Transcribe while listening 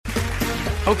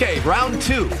Okay, round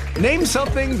two. Name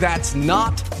something that's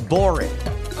not boring.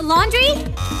 A laundry?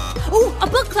 Ooh, a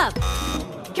book club.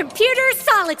 Computer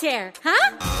solitaire,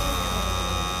 huh?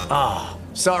 Ah,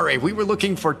 sorry, we were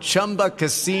looking for Chumba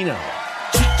Casino.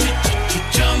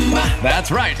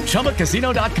 That's right.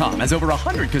 ChumbaCasino.com has over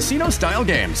 100 casino-style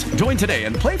games. Join today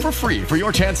and play for free for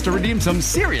your chance to redeem some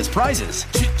serious prizes.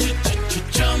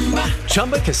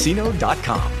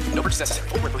 ChumbaCasino.com. No purchase necessary.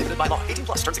 Void where prohibited by law. 18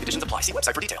 plus. Terms and conditions apply. See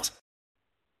website for details.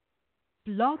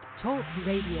 Blog Talk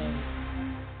Radio.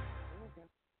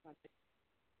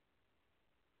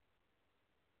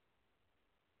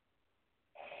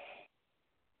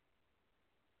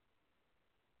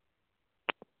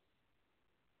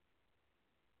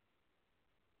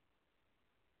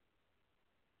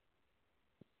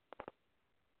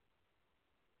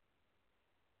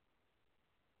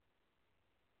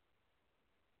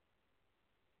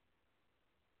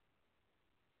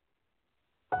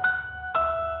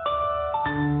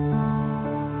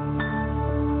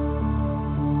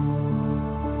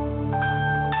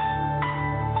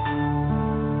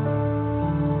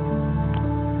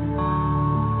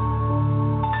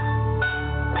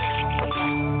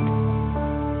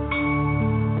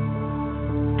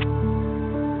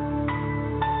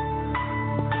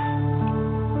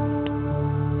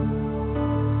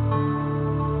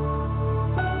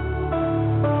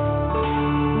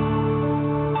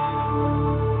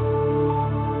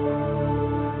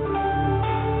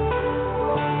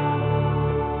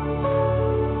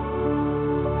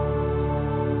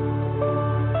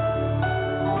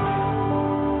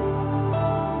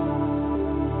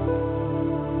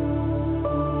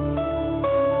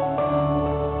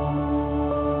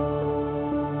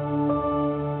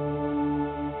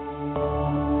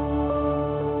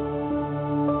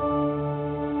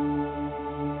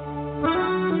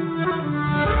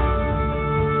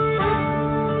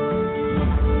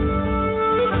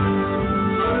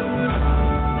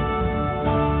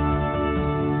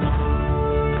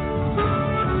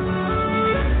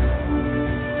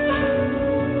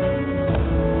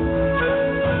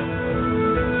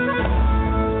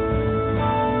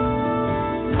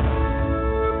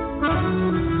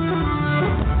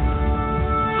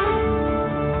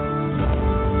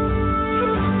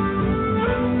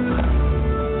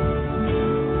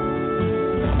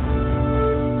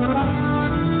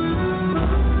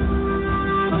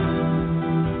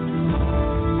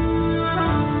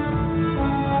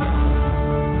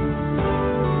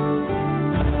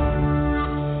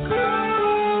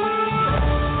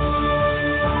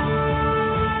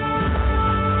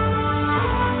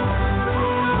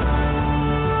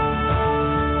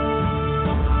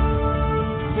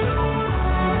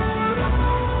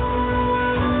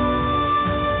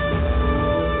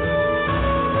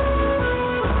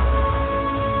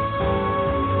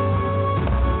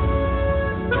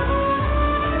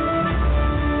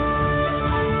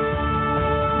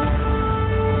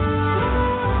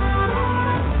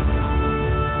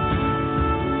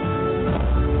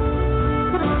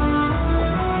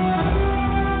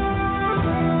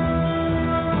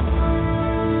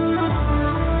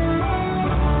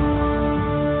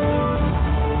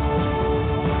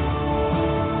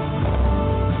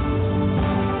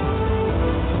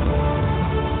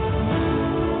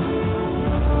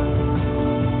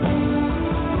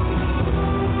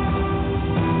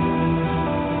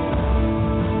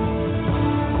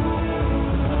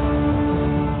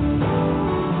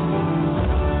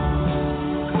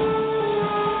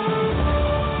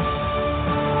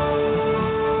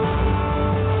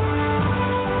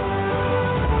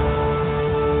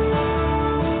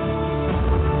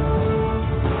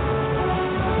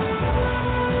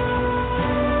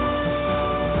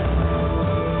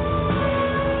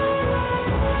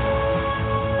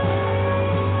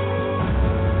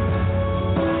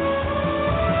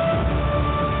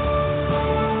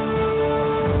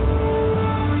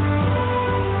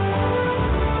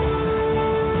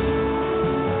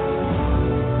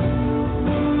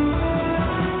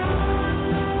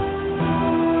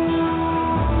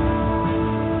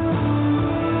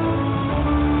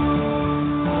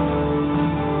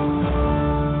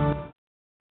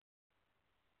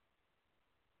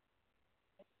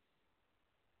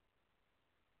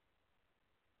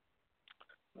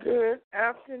 Good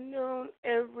afternoon,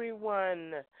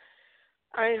 everyone.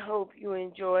 I hope you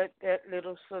enjoyed that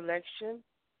little selection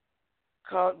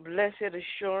called Blessed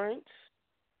Assurance.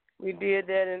 We did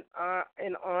that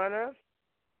in honor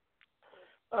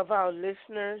of our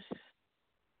listeners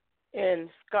in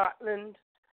Scotland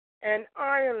and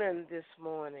Ireland this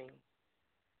morning.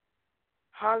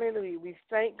 Hallelujah. We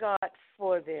thank God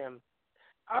for them.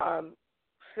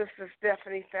 Sister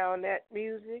Stephanie found that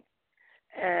music,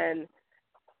 and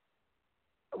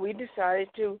we decided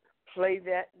to play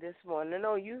that this morning. I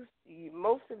know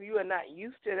most of you are not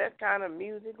used to that kind of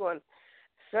music on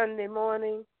Sunday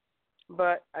morning,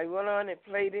 but I went on and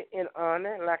played it in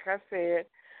honor, like I said,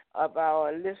 of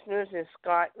our listeners in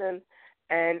Scotland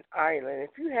and Ireland.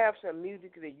 If you have some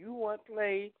music that you want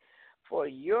played for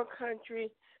your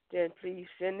country, then please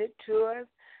send it to us,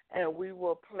 and we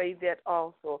will play that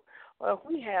also. Or if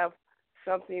we have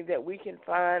something that we can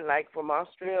find, like from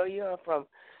Australia or from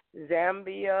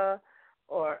Zambia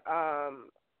or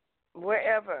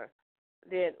wherever,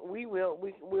 then we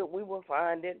will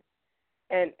find it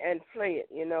and play it.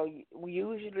 You know, we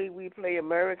usually play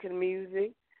American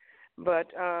music, but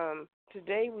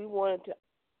today we wanted to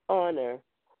honor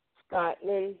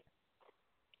Scotland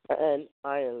and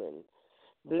Ireland.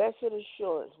 Blessed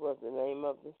Assurance was the name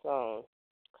of the song.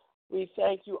 We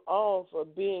thank you all for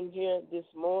being here this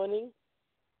morning.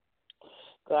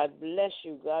 God bless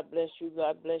you. God bless you.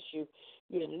 God bless you.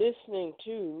 You're listening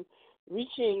to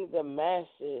Reaching the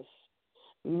Masses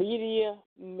Media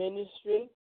Ministry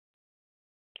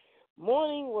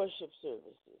morning worship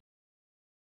services.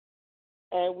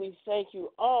 And we thank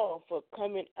you all for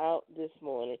coming out this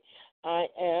morning. I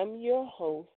am your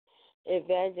host,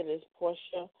 Evangelist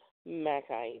Portia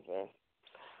McIver.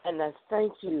 And I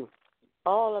thank you,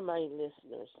 all of my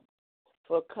listeners,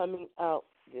 for coming out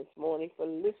this morning, for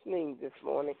listening this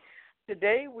morning.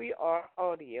 Today we are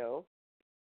audio,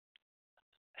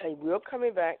 and we're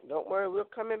coming back. Don't worry, we're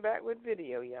coming back with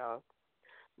video, y'all.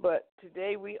 But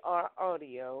today we are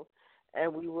audio,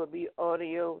 and we will be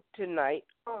audio tonight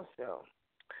also.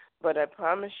 But I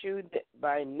promise you that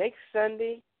by next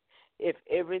Sunday, if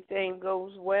everything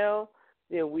goes well,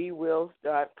 then we will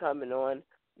start coming on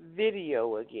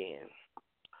video again.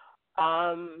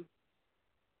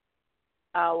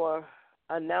 Our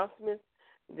announcements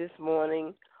this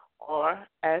morning are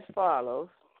as follows.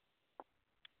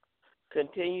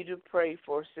 Continue to pray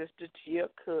for Sister Tia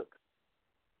Cook,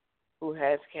 who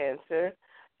has cancer,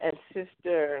 and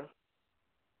Sister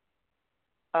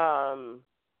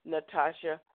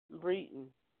Natasha Breton,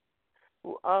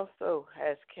 who also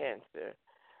has cancer.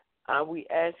 We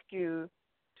ask you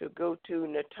to go to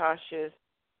Natasha's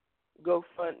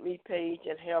GoFundMe page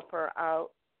and help her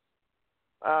out.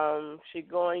 She's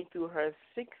going through her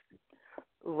 6th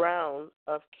round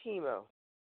of chemo.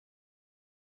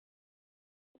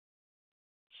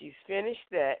 She's finished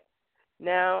that.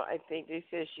 Now I think they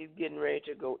said she's getting ready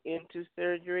to go into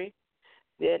surgery.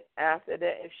 Then after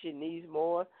that, if she needs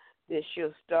more, then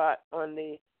she'll start on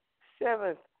the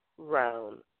 7th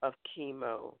round of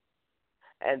chemo.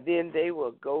 And then they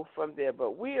will go from there.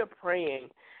 But we are praying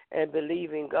and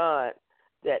believing God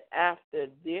that after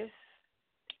this,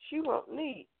 she won't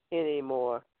need any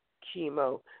more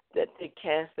chemo, that the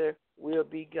cancer will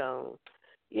be gone.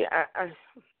 Yeah,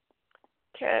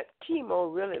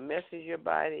 chemo really messes your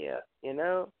body up, you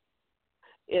know.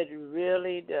 It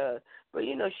really does. But,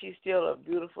 you know, she's still a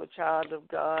beautiful child of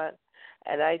God.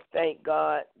 And I thank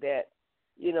God that,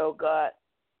 you know, God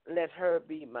let her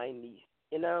be my niece,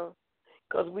 you know.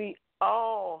 Because we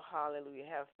all, hallelujah,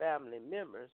 have family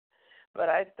members. But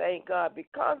I thank God,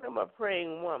 because I'm a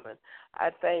praying woman,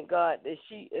 I thank God that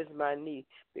she is my niece,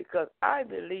 because I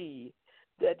believe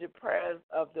that the prayers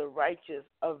of the righteous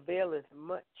availeth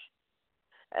much.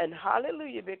 And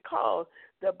hallelujah, because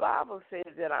the Bible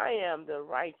says that I am the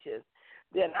righteous,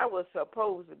 then I was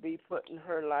supposed to be put in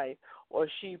her life, or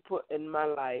she put in my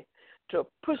life, to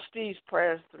push these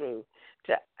prayers through,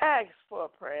 to ask for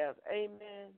prayers.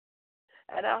 Amen.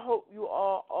 And I hope you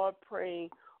all are praying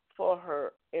for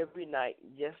her every night,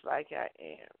 just like I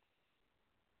am.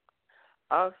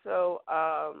 Also,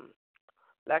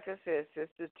 like I said,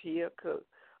 Sister Tia Cook,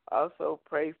 also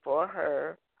pray for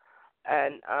her.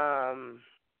 And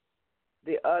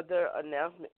the other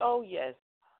announcement, oh, yes,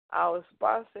 our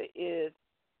sponsor is,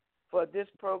 for this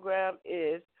program,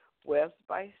 is West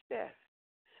by Steph.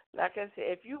 Like I said,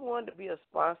 if you want to be a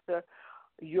sponsor,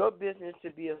 your business to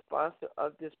be a sponsor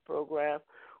of this program,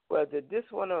 whether this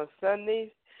one on Sundays,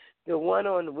 the one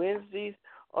on Wednesdays,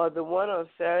 or the one on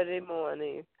Saturday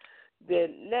morning,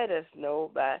 then let us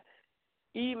know by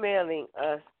emailing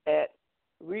us at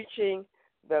Reaching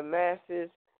the Masses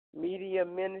Media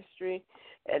Ministry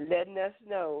and letting us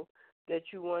know that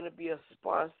you want to be a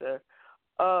sponsor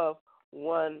of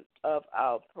one of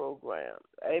our programs.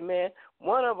 Amen.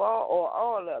 One of all or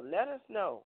all of them. Let us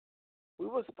know. We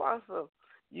will sponsor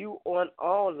you on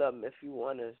all of them if you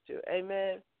want us to.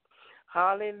 Amen.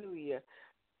 Hallelujah.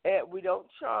 And we don't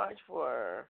charge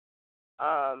for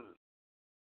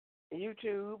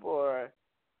YouTube or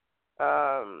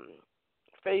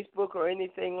Facebook or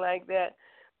anything like that,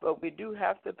 but we do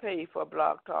have to pay for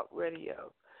Blog Talk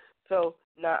Radio. So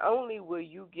not only will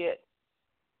you get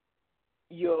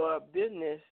your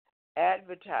business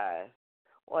advertised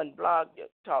on Blog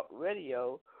Talk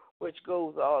Radio, which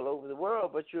goes all over the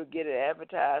world, but you'll get it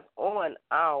advertised on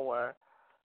our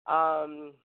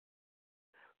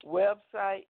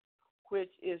website,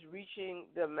 which is Reaching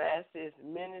the Masses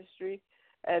Ministry,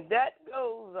 and that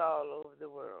goes all over the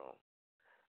world,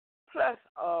 plus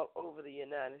all over the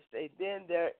United States. Then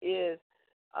there is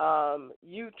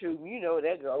YouTube,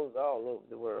 that goes all over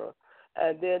the world.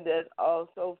 And then there's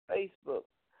also Facebook,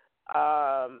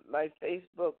 my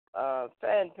Facebook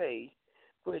fan page,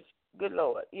 which, good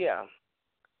Lord, yeah.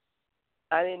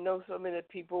 I didn't know so many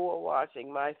people were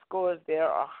watching. My scores there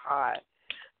are high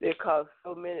because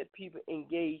so many people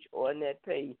engage on that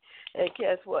page. And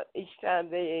guess what? Each time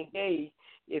they engage,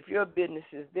 if your business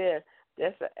is there,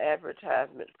 that's an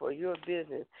advertisement for your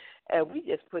business. And we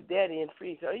just put that in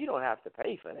free, so you don't have to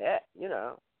pay for that,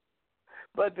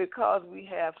 But because we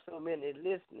have so many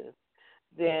listeners,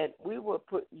 then we will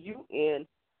put you in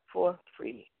for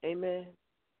free. Amen.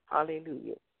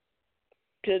 Hallelujah.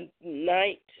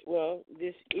 Tonight,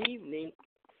 this evening,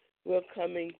 we're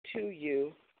coming to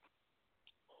you.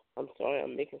 I'm sorry,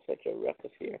 I'm making such a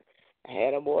ruckus here. I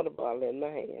had a water bottle in my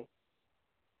hand.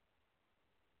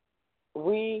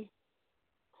 We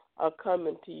are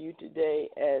coming to you today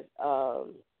as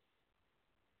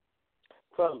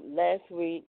from last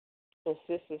week, and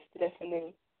Sister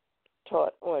Stephanie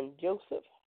taught on Joseph.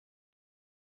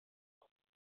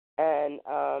 And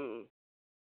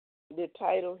the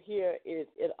title here is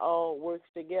It All Works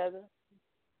Together.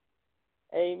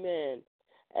 Amen.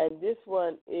 And this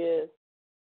one is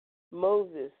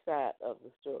Moses' side of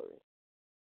the story.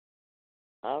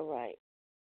 All right.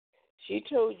 She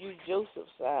told you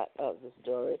Joseph's side of the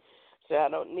story, so I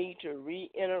don't need to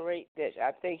reiterate that.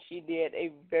 I think she did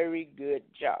a very good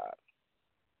job.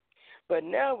 But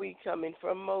now we're coming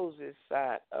from Moses'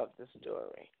 side of the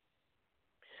story.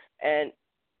 And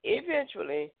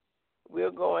eventually,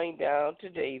 we're going down to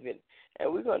David,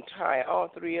 and we're going to tie all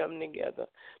three of them together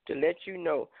to let you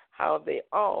know how they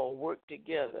all work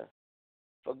together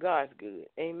for God's good.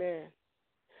 Amen.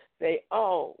 They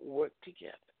all work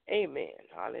together. Amen.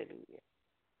 Hallelujah.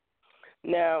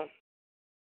 Now,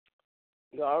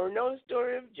 you already know the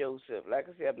story of Joseph. Like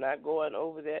I said, I'm not going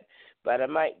over that, but I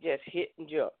might just hit and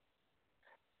jump.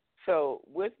 So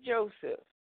with Joseph,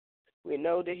 we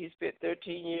know that he spent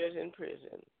 13 years in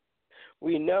prison.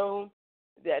 We know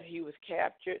that he was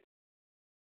captured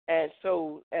and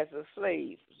sold as a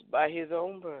slave by his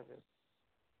own brothers.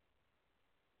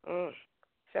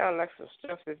 Sound like some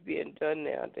stuff that's being done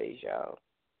nowadays, y'all.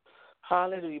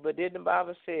 Hallelujah. But then the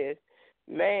Bible says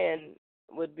man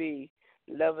would be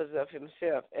lovers of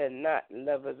himself and not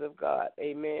lovers of God.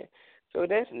 Amen. So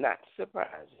that's not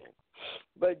surprising.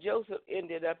 But Joseph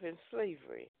ended up in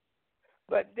slavery.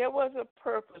 But there was a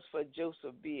purpose for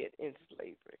Joseph being in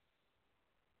slavery.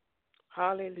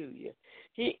 Hallelujah.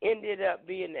 He ended up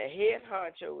being the head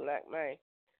honcho, like my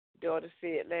daughter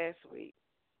said last week,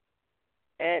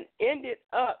 and ended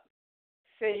up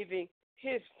saving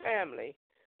his family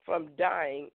from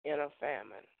dying in a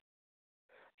famine.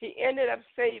 He ended up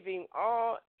saving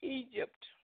all Egypt.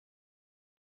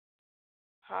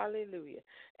 Hallelujah.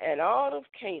 And all of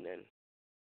Canaan.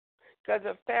 Because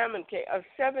a famine came, a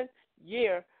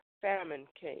 7-year famine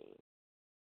came.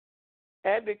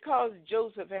 And because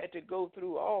Joseph had to go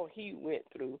through all he went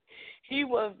through, he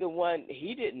was the one,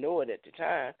 he didn't know it at the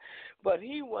time, but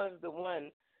he was the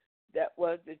one that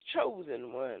was the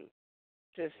chosen one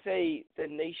to save the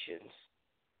nations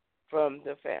from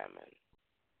the famine.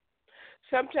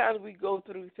 Sometimes we go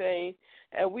through things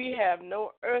and we have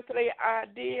no earthly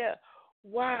idea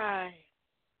why.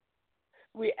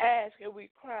 We ask and we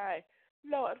cry,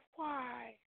 Lord,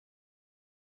 why?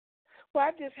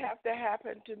 Why did this have to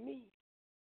happen to me?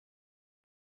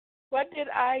 What did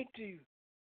I do?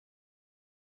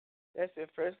 That's the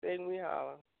first thing we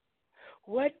holler.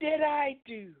 What did I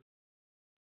do?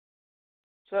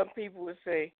 Some people would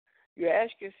say, you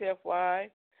ask yourself why,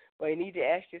 but you need to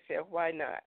ask yourself why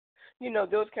not. You know,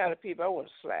 those kind of people I want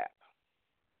to slap.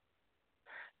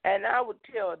 And I would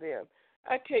tell them,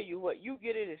 I tell you what, you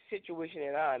get in a situation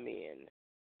that I'm in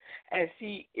and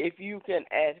see if you can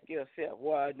ask yourself,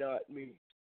 why not me?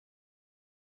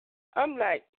 I'm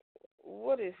like,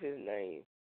 what is his name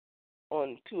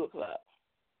on 2 o'clock?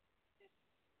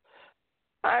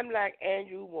 I'm like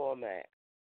Andrew Womack.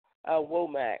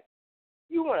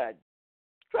 You want to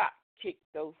drop kick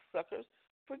those suckers.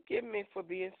 Forgive me for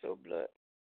being so blunt.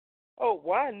 Oh,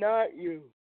 why not you?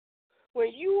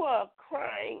 When you are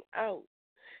crying out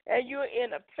and you're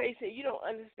in a place that you don't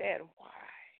understand why.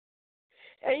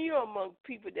 And you're among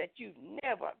people that you've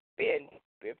never been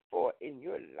before in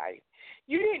your life.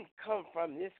 You didn't come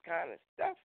from this kind of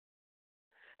stuff.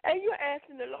 And you're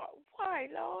asking the Lord, why,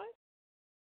 Lord?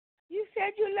 You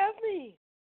said you love me.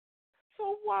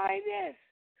 So why this?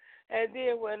 And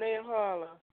then when they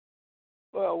holler,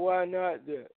 well, why not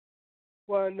that?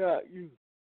 Why not you?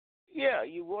 Yeah,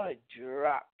 you want to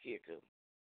drop kick them.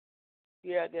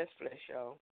 Yeah, that's flesh,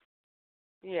 y'all.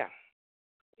 Yeah,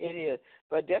 it is.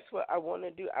 But that's what I want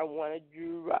to do. I want to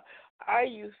drop. I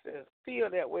used to feel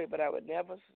that way, but I would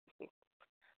never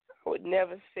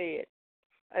say it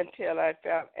until I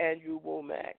found Andrew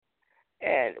Womack.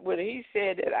 And when he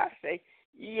said that, I say,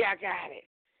 yeah, I got it.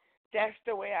 That's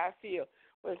the way I feel.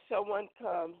 When someone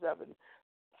comes up and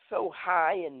so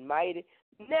high and mighty,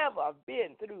 never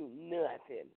been through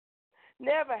nothing,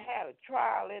 never had a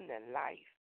trial in their life,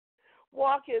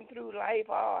 walking through life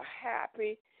all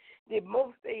happy, the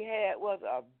most they had was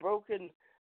a broken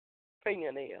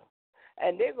fingernail.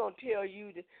 And they're going to tell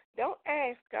you, don't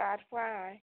ask God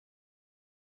why.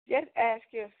 Just ask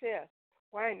yourself,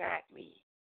 why not me?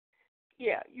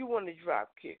 Yeah, you want to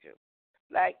drop kick him.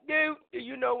 Like, dude, do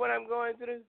you know what I'm going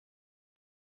through?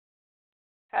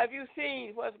 Have you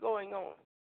seen what's going on?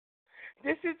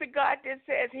 This is the God that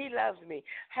says he loves me.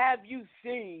 Have you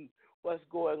seen what's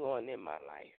going on in my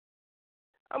life?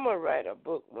 I'm going to write a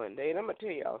book one day, and I'm going to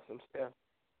tell y'all some stuff.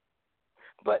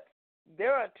 But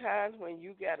there are times when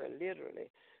you got to literally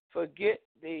forget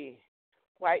the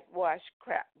whitewash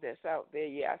crap that's out there.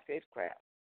 Yeah, I said crap.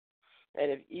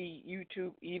 And if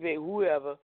YouTube, eBay,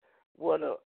 whoever want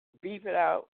to beep it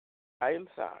out, I am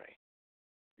sorry.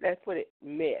 Let's put it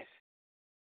mess.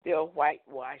 They're a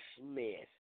whitewashed mess.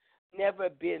 Never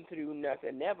been through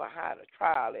nothing, never had a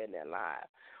trial in their life.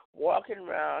 Walking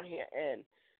around here in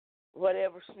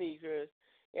whatever sneakers,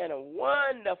 in a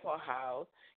wonderful house,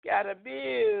 got a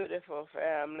beautiful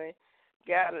family,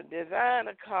 got a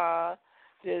designer car,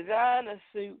 designer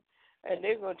suit, and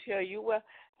they're going to tell you, well,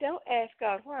 don't ask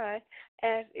God why.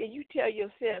 And you tell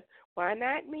yourself, why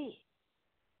not me?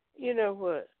 You know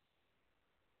what?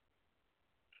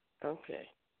 Okay.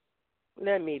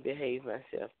 Let me behave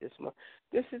myself this morning.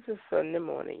 This is a Sunday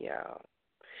morning, y'all.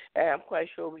 And I'm quite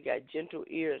sure we got gentle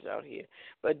ears out here.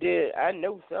 But I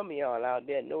know some of y'all out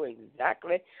there know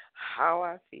exactly how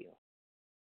I feel.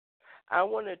 I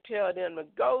want to tell them to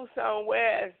go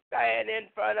somewhere and stand in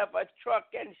front of a truck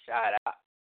and shut up.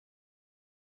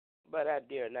 But I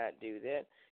dare not do that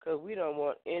because we don't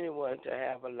want anyone to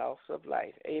have a loss of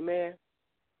life. Amen?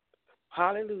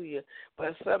 Hallelujah.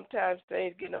 But sometimes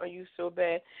things get on you so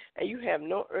bad and you have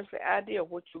no earthly idea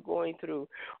what you're going through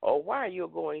or why you're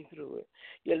going through it.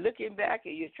 You're looking back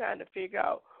and you're trying to figure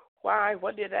out why,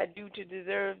 what did I do to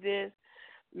deserve this?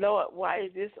 Lord, why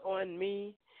is this on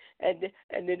me? And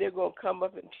then they're going to come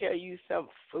up and tell you some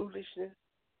foolishness.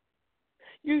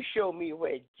 You show me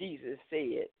where Jesus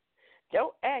said,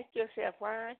 don't ask yourself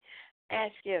why.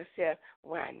 Ask yourself,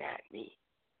 why not me?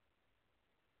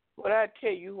 When I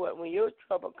tell you what, when your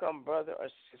trouble come, brother or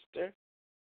sister,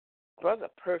 brother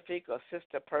perfect or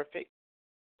sister perfect,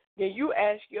 then you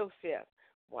ask yourself,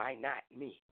 why not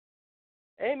me?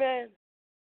 Amen.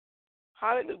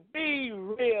 Hallelujah. Be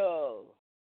real.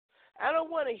 I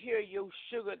don't want to hear your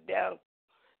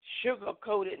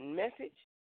sugar-coated message.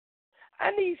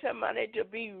 I need somebody to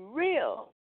be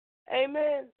real.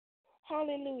 Amen.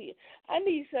 Hallelujah. I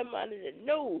need somebody to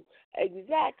know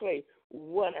exactly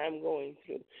what I'm going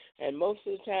through. And most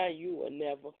of the time, you will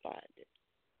never find it.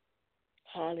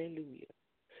 Hallelujah.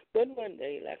 But one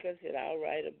day, like I said, I'll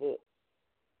write a book.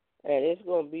 And it's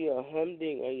going to be a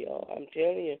humdinger, y'all. I'm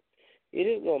telling you, it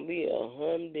is going to be a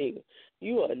humdinger.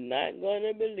 You are not going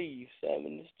to believe some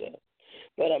of the stuff.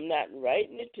 But I'm not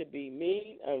writing it to be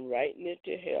mean. I'm writing it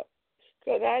to help.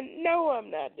 Because I know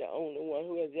I'm not the only one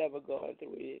who has ever gone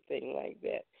through anything like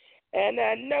that. And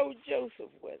I know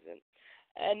Joseph wasn't.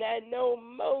 And I know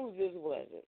Moses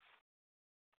wasn't.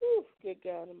 Whew, good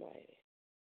God Almighty.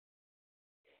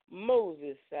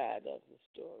 Moses' side of the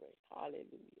story.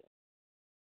 Hallelujah.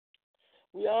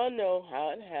 We all know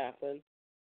how it happened.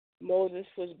 Moses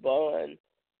was born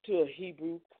to a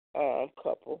Hebrew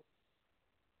couple.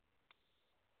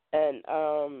 And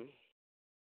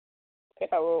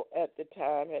Pharaoh at the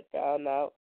time had found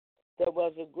out there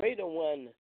was a greater one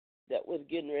that was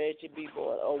getting ready to be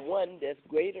born, or one that's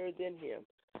greater than him.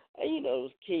 And you know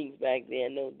those kings back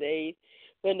then, those days,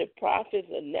 when the prophets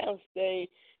announced things,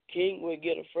 king would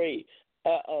get afraid.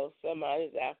 Uh-oh,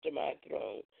 somebody's after my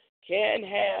throne. Can't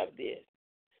have this.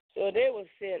 So they were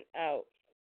sent out,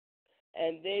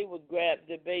 and they would grab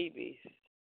the babies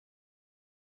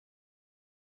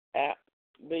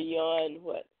beyond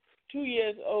 2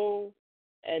 years old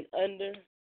and under,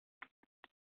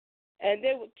 and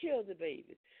they would kill the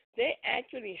babies. They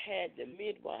actually had the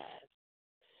midwives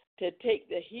to take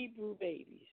the Hebrew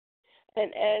babies,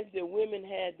 and as the women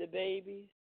had the babies,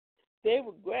 they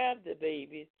would grab the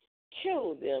babies,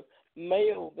 kill them,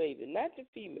 male babies, not the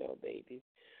female babies,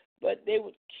 but they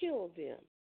would kill them.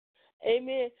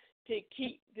 Amen. To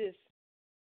keep this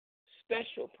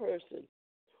special person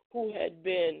who had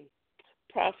been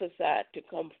prophesied to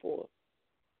come forth.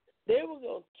 They were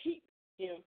going to keep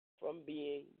him from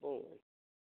being born.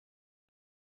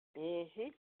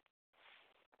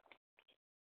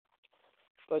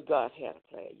 But God had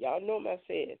a plan. Y'all know what I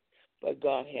said, but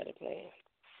God had a plan.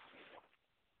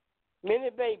 Many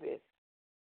babies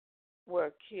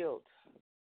were killed,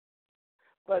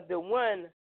 but the one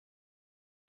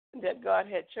that God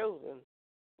had chosen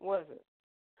wasn't,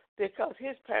 because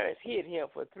his parents hid him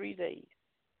for 3 days.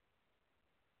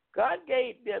 God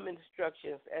gave them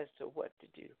instructions as to what to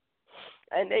do,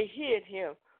 and they hid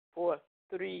him for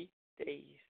 3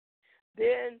 days.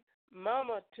 Then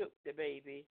Mama took the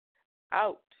baby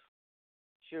out.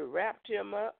 She wrapped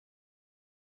him up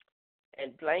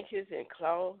in blankets and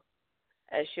cloth,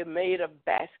 and she made a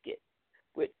basket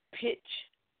with pitch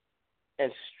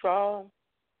and straw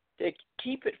to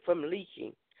keep it from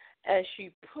leaking, and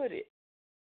she put it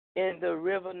in the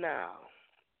river Nile.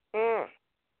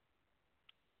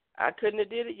 I couldn't have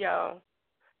did it, y'all.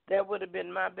 That would have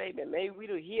been my baby. Maybe we'd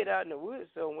have hid out in the woods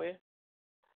somewhere.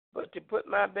 But to put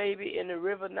my baby in the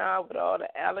river Nile with all the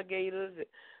alligators,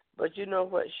 but you know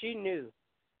what? She knew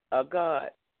a God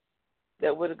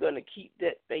that was going to keep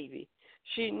that baby.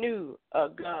 She knew a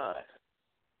God,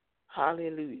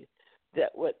 hallelujah,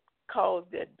 that would cause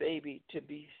that baby to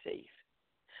be safe.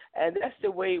 And that's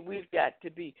the way we've got to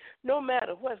be. No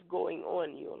matter what's going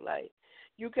on in your life,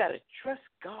 you got to trust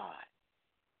God.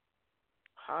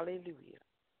 Hallelujah.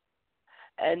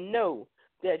 And know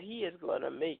that he is going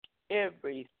to make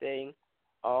everything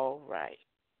all right.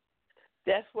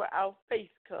 That's where our faith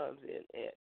comes in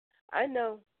at. I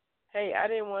know, hey, I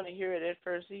didn't want to hear it at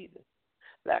first either.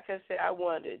 Like I said, I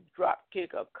wanted to drop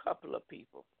kick a couple of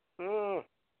people.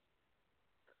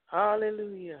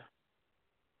 Hallelujah.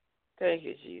 Thank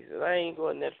you, Jesus. I ain't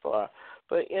going that far.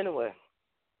 But anyway,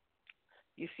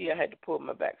 you see, I had to pull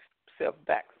my self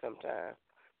back sometimes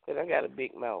because I got a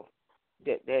big mouth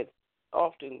that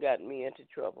often got me into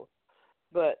trouble.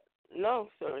 But long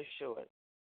story short,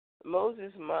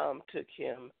 Moses' mom took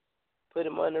him, put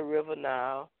him on the river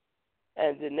Nile,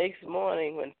 and the next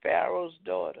morning when Pharaoh's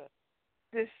daughter,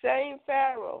 the same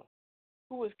Pharaoh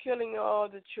who was killing all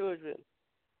the children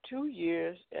 2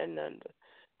 years and under,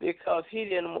 because he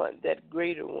didn't want that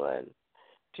greater one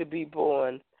to be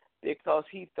born because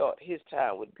he thought his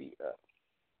time would be up.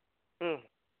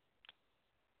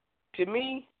 To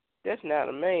me, that's not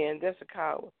a man, that's a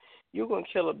coward. You're going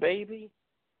to kill a baby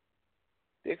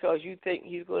because you think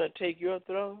he's going to take your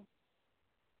throne?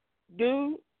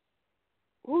 Dude,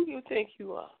 who do you think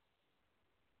you are?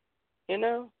 You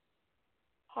know?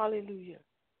 Hallelujah.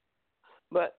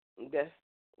 But that's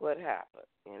what happened,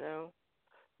 you know?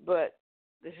 But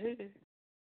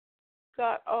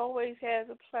God always has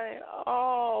a plan,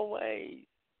 always.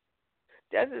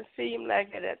 Doesn't seem like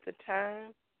it at the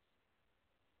time.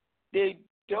 The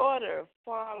daughter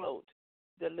followed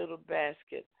the little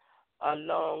basket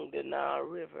along the Nile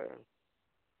River.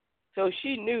 So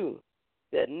she knew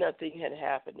that nothing had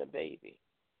happened to baby.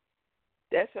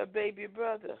 That's her baby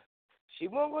brother. She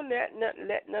wasn't going to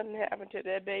let nothing happen to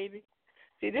that baby.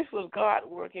 See, this was God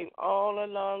working all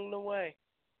along the way.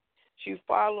 She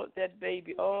followed that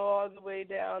baby all the way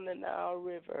down the Nile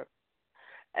River,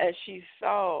 and she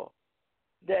saw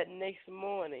that next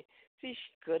morning. See,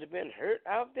 she could have been hurt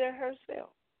out there herself.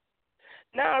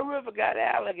 Nile River got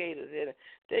alligators in it.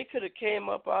 They could have came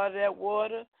up out of that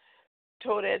water,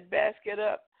 tore that basket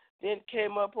up, then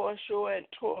came up on shore and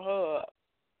tore her up.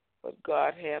 But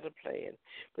God had a plan.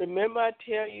 Remember, I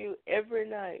tell you every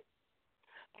night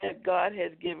that God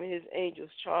has given his angels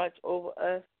charge over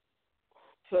us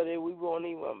so that we won't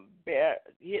even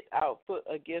hit our foot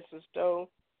against a stone.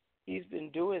 He's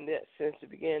been doing that since the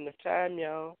beginning of time,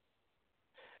 y'all.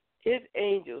 His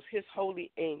angels, his holy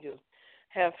angels,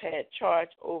 have had charge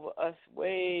over us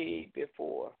way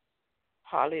before.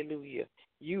 Hallelujah.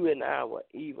 You and I were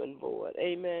even born.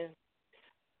 Amen.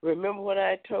 Remember when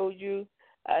I told you,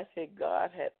 I said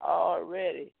God had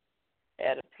already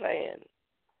had a plan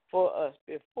for us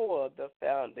before the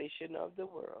foundation of the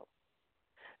world.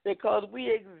 Because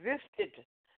we existed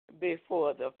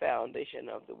before the foundation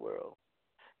of the world.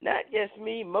 Not just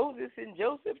me, Moses and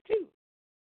Joseph too.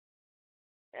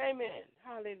 Amen.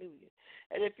 Hallelujah.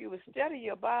 And if you would study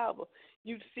your Bible,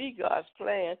 you'd see God's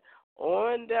plan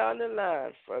on down the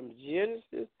line from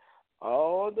Genesis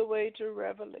all the way to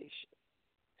Revelation.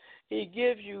 He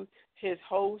gives you his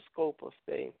whole scope of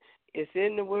things. It's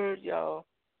in the Word, y'all.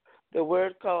 The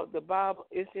Word called the Bible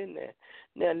is in there.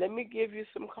 Now, let me give you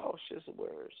some cautious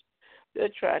words. They're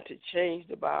trying to change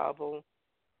the Bible,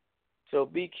 so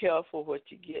be careful what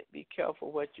you get. Be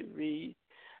careful what you read.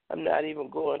 I'm not even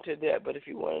going to that, but if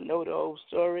you want to know the whole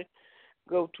story,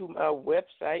 go to my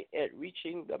website at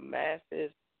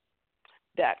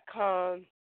reachingthemasses.com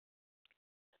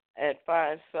and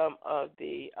find some of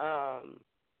the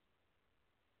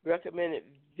recommended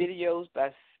videos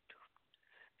by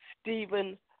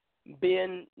Stephen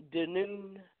Ben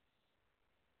Danoon,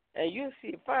 and you'll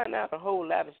find out a whole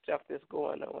lot of stuff that's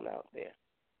going on out there.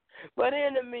 But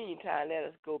in the meantime, let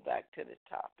us go back to the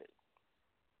topic.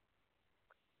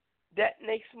 That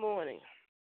next morning,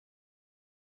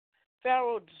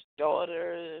 Pharaoh's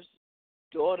daughter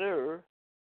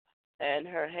and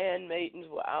her handmaidens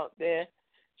were out there.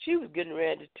 She was getting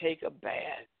ready to take a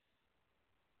bath.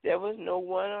 There was no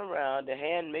one around. The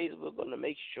handmaids were going to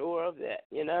make sure of that,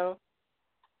 you know.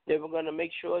 They were going to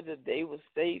make sure that they were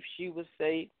safe, she was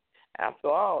safe. After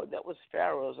all, that was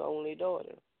Pharaoh's only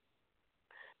daughter.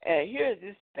 And here's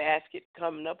this basket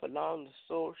coming up along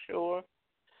the shore.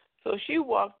 So she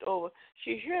walked over.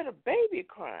 She heard a baby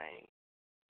crying.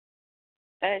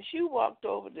 And she walked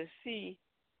over to see,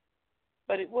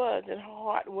 but it was, and her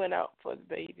heart went out for the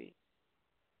baby.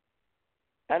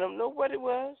 I don't know what it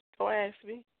was. Don't ask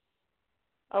me.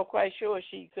 I'm quite sure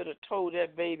she could have told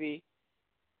that baby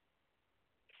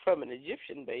from an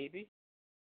Egyptian baby.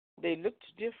 They looked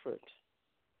different.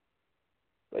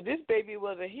 But this baby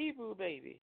was a Hebrew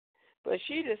baby. But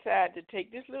she decided to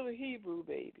take this little Hebrew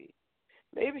baby.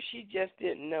 Maybe she just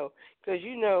didn't know. Because,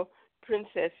 you know,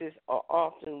 princesses are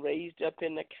often raised up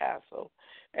in the castle,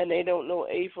 and they don't know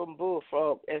A from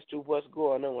bullfrog as to what's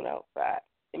going on outside.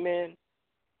 Amen?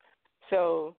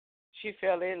 So she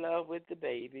fell in love with the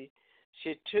baby.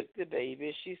 She took the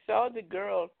baby. She saw the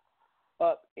girl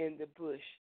up in the bush,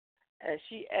 and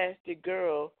she asked the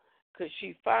girl, could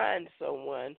she find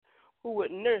someone who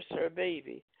would nurse her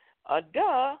baby?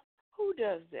 Duh, who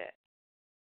does that?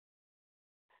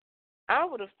 I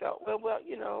would have thought, well,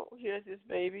 you know, here's this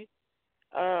baby.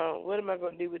 What am I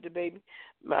going to do with the baby?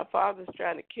 My father's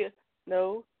trying to kill.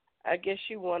 No, I guess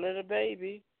she wanted a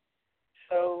baby.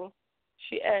 So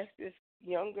she asked this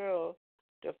young girl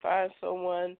to find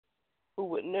someone who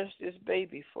would nurse this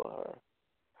baby for her.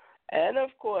 And, of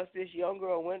course, this young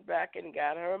girl went back and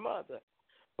got her mother,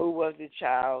 who was the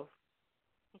child's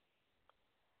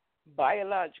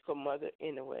biological mother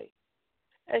anyway.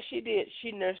 And she did.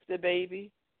 She nursed the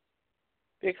baby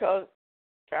because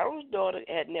Pharaoh's daughter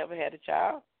had never had a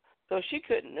child, so she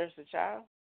couldn't nurse a child.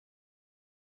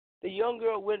 The young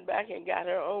girl went back and got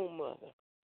her own mother.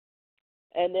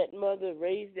 And that mother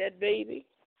raised that baby,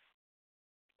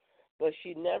 but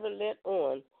she never let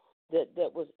on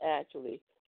that was actually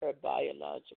her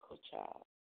biological child.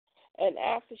 And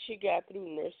after she got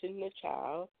through nursing the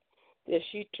child, then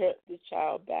she turned the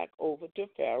child back over to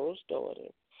Pharaoh's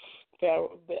daughter.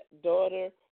 Pharaoh's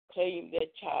daughter claimed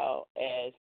that child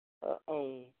as her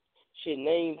own. She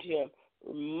named him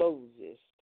Moses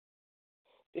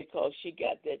because she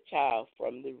got that child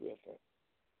from the river.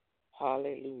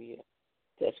 Hallelujah.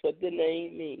 That's what the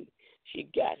name means. She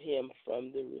got him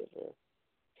from the river.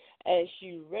 And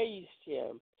she raised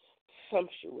him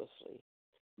sumptuously.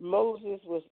 Moses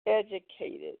was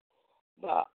educated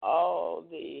by all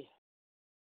the,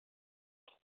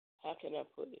 how can I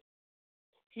put it?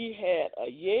 He had a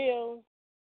Yale,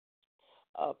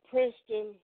 a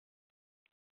Princeton,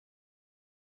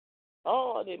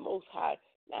 all the most high.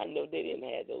 I know they didn't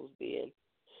have those then,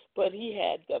 but he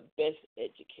had the best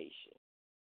education.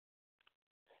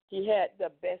 He had the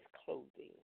best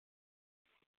clothing.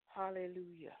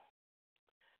 Hallelujah.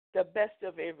 The best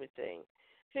of everything.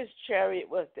 His chariot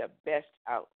was the best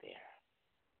out there.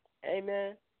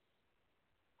 Amen.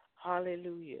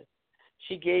 Hallelujah.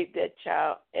 She gave that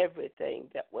child everything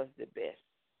that was the best.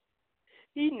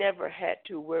 He never had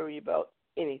to worry about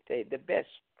anything, the best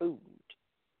food.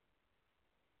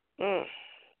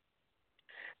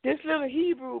 This little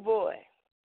Hebrew boy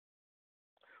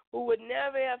who would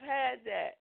never have had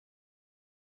that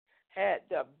had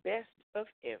the best of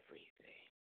everything.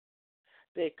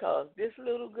 Because this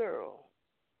little girl,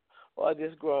 or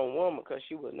this grown woman, because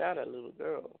she was not a little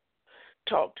girl,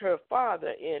 talked her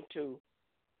father into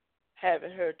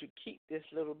having her to keep this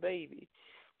little baby,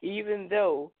 even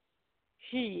though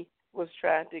he was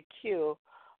trying to kill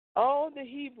all the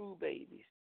Hebrew babies.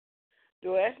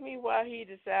 Don't ask me why he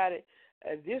decided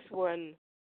this one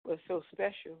was so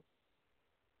special.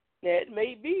 Now, it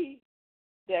may be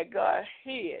that God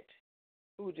hid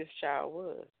who this child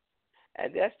was.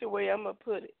 And that's the way I'm going to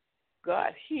put it.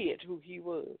 God hid who he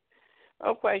was.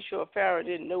 I'm quite sure Pharaoh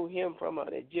didn't know him from an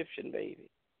Egyptian baby.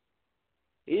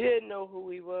 He didn't know who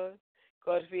he was,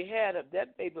 because if he had him,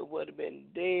 that baby would have been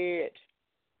dead.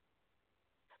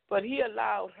 But he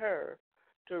allowed her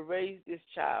to raise this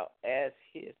child as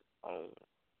his own,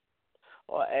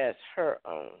 or as her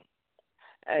own.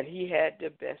 And he had the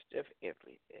best of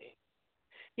everything.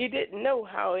 He didn't know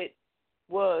how it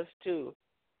was to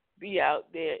be out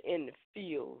there in the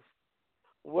fields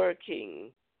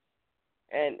working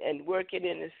and working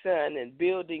in the sun and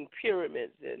building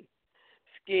pyramids and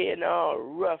skin all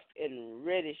rough and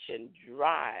reddish and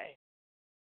dry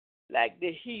like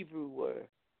the Hebrew were.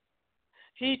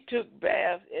 He took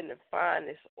baths in the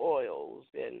finest oils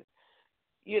and,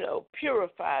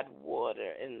 purified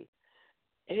water, and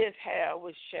his hair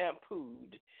was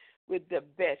shampooed with the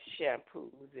best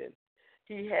shampoos. And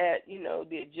he had,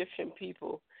 the Egyptian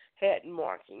people had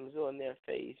markings on their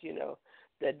face,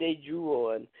 that they drew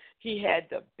on. He had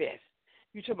the best.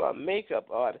 You talk about makeup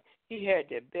artist. He had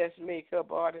the best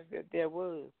makeup artist that there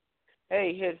was.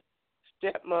 Hey, his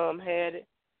stepmom had it.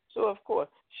 So, of course,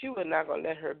 she was not going to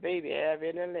let her baby have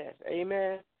any less.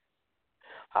 Amen?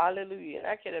 Hallelujah. And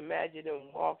I can imagine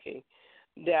them walking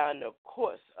down the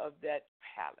course of that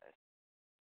palace,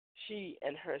 she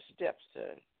and her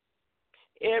stepson,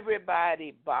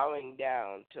 everybody bowing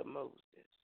down to Moses.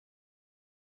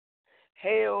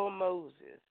 Hail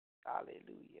Moses.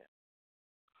 Hallelujah.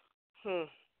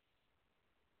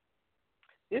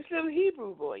 This little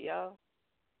Hebrew boy, y'all.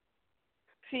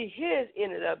 See, his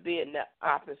ended up being the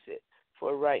opposite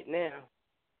for right now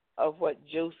of what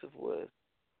Joseph was.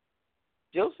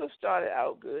 Joseph started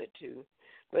out good too,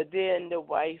 but then the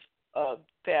wife of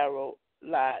Pharaoh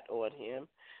lied on him,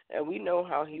 and we know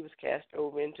how he was cast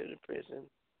over into the prison.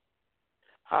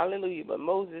 Hallelujah. But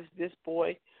Moses, this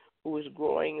boy who was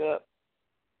growing up,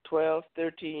 12,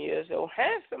 13 years old,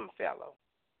 handsome fellow.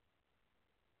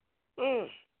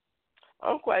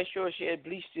 I'm quite sure she had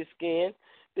bleached his skin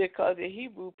because the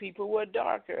Hebrew people were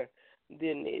darker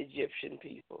than the Egyptian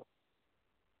people.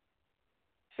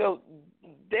 So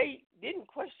they didn't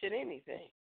question anything.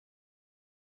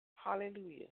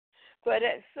 Hallelujah. But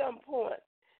at some point,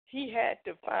 he had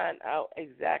to find out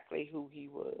exactly who he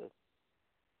was.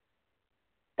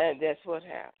 And that's what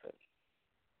happened.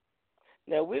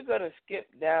 Now, we're going to skip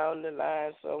down the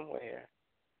line somewhere.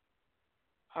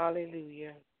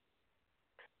 Hallelujah.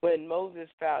 When Moses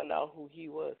found out who he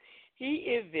was, he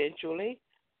eventually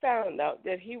found out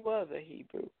that he was a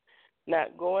Hebrew.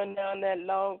 Not going down that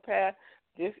long path.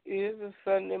 This is a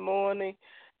Sunday morning,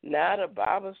 not a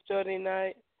Bible study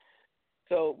night.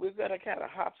 So we're going to kind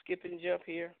of hop, skip, and jump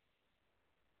here.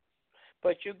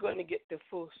 But you're going to get the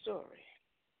full story.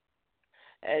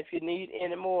 And if you need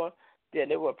any more, then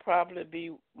there will probably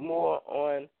be more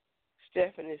on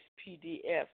Stephanie's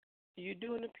PDF. Are you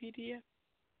doing a PDF?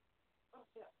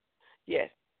 Yes.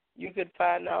 You can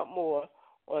find out more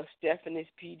on Stephanie's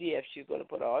PDF. She's going to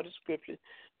put all the scriptures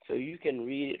so you can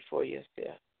read it for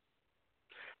yourself.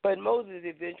 But Moses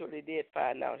eventually did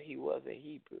find out he was a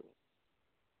Hebrew.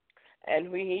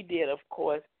 And when he did, of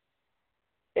course,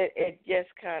 it just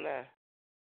kind of,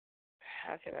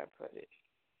 how can I put it,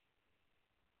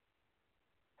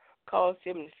 caused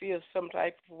him to feel some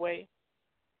type of way.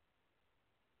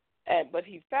 But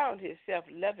he found himself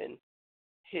loving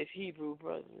his Hebrew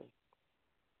brethren.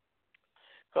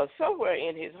 Because somewhere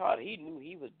in his heart, he knew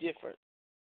he was different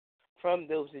from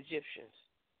those Egyptians.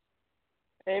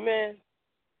 Amen.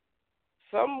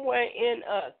 Somewhere in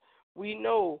us, we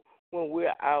know when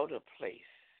we're out of place.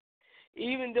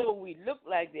 Even though we look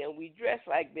like them, we dress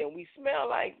like them, we smell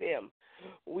like them,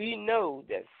 we know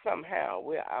that somehow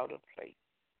we're out of place.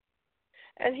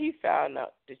 And he found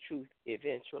out the truth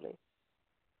eventually.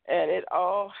 And it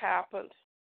all happened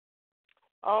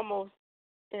almost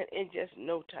in just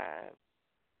no time,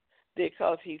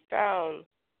 because he found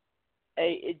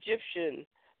an Egyptian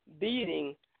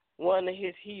beating one of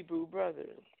his Hebrew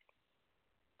brothers.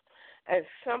 And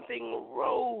something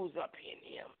rose up in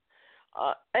him,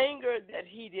 anger that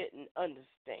he didn't understand.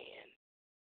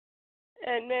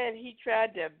 And man, he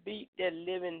tried to beat the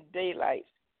living daylights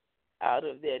out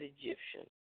of that Egyptian.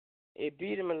 It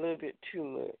beat him a little bit too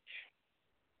much.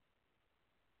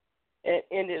 And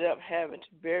ended up having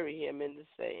to bury him in the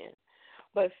sand.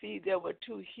 But see, there were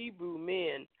two Hebrew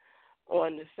men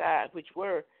on the side, which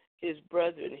were his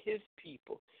brethren, his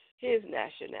people, his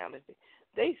nationality.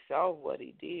 They saw what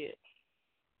he did.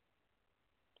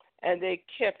 And they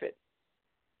kept it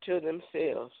to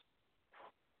themselves.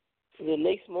 The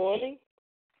next morning,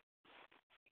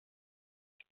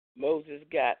 Moses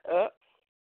got up.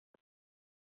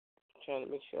 I'm trying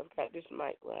to make sure I've got this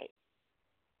mic right.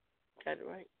 Got it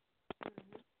right?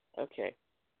 Mm-hmm. Okay.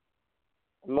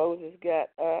 Moses got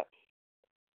up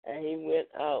and he went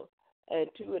out, and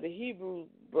two of the Hebrew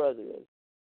brethren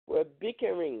were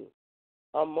bickering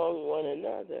among one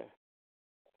another.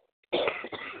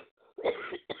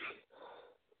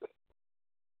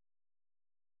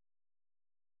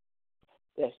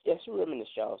 That's just a reminiscence,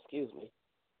 y'all, excuse me.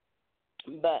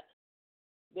 But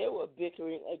they were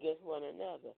bickering against one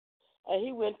another. And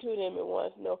he went to them and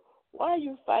wanted to know, why are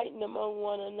you fighting among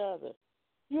one another?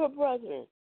 You're brethren.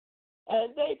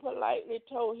 And they politely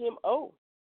told him, oh,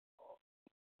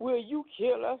 will you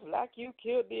kill us like you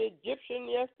killed the Egyptian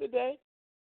yesterday?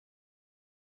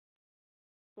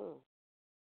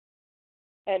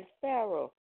 And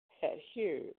Pharaoh had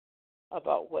heard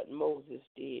about what Moses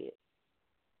did.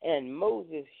 And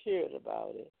Moses heard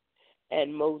about it.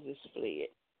 And Moses fled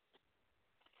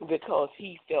because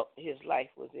he felt his life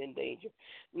was in danger.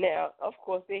 Now, of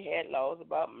course, they had laws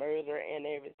about murder and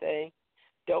everything.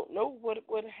 Don't know what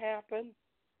would happen.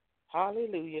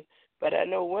 Hallelujah. But I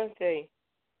know one thing.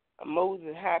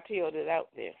 Moses hightailed it out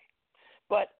there.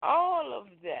 But all of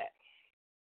that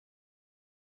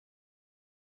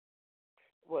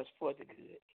was for the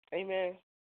good. Amen.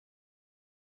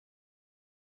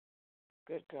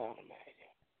 Good God Almighty.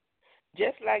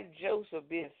 Just like Joseph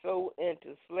being sold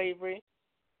into slavery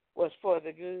was for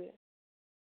the good,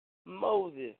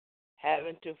 Moses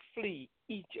having to flee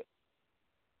Egypt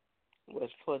was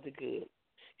for the good.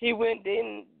 He went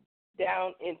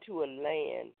down into a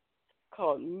land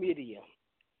called Midian,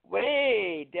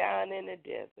 way down in the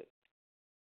desert.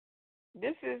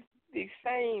 This is the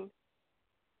same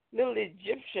little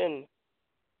Egyptian,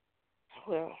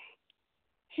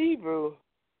 Hebrew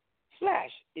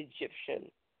 /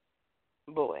 Egyptian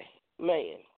boy,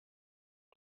 man.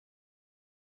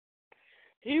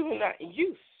 He was not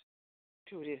used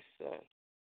to this son.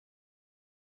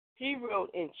 He rode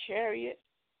in chariots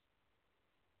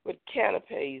with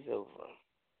canopies over him.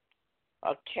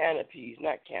 Or canopies,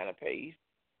 not canopies.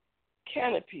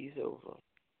 Canopies over him.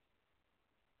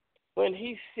 When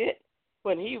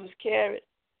he was carried,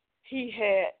 he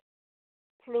had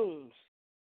plumes,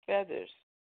 feathers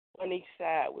on each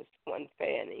side with one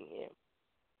fanning him.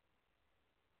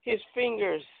 His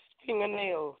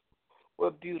fingernails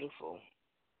were beautiful.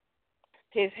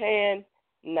 His hand,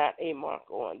 not a mark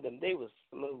on them. They were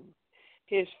smooth.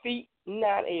 His feet,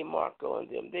 not a mark on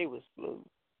them. They were smooth.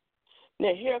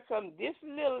 Now here comes this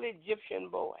little Egyptian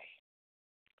boy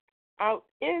out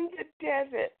in the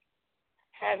desert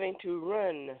having to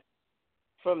run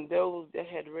from those that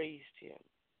had raised him.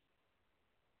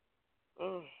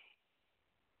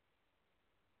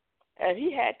 And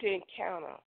he had to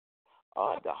encounter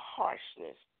all the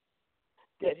harshness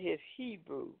that his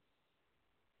Hebrew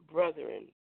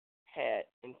brethren had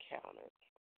encountered.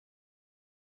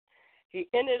 He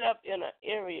ended up in an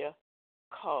area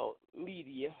called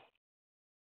Media.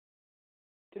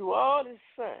 Through all the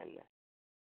sun,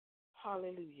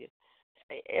 hallelujah.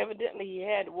 Evidently he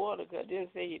had water, because it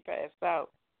didn't say he passed out.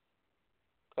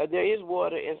 Because there is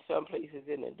water in some places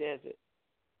in the desert.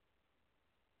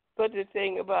 But the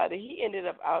thing about it, he ended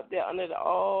up out there under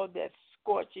all that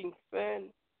scorching sun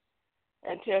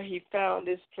until he found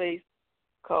this place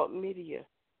called Media.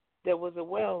 There was a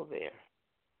well there.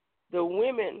 The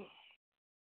women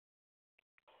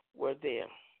were there.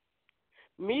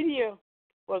 Media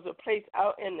was a place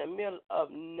out in the middle of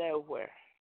nowhere.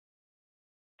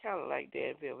 Kind of like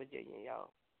Danville, Virginia,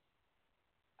 y'all.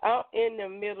 Out in the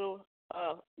middle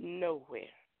of nowhere.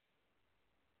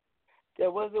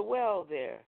 There was a well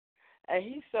there. And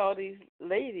he saw these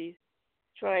ladies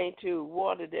trying to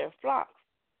water their flocks.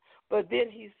 But then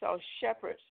he saw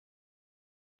shepherds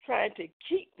trying to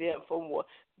keep them from water.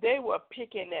 They were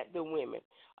picking at the women,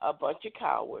 a bunch of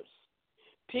cowards,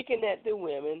 picking at the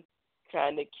women,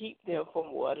 trying to keep them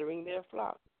from watering their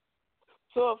flocks.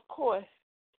 So, of course,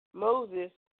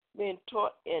 Moses, being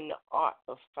taught in the art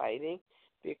of fighting,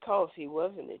 because he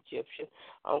was an Egyptian,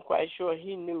 I'm quite sure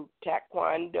he knew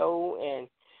taekwondo and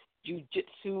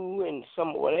jiu-jitsu and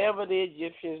some whatever the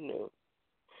Egyptians knew.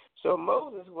 So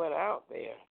Moses went out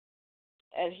there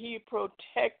and he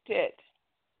protected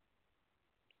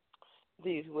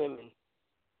these women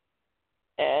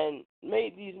and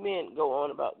made these men go on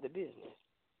about the business.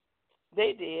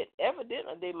 They did.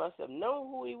 Evidently, they must have known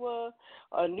who he was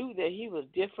or knew that he was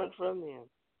different from them.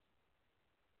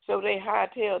 So they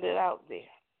hightailed it out there.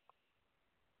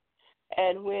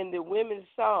 And when the women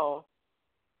saw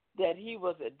that he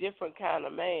was a different kind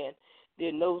of man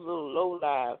than those little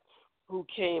lowlives who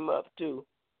came up to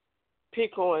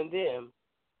pick on them.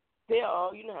 They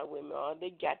all, you know how women are,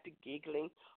 they got to giggling.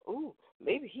 Ooh,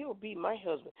 maybe he'll be my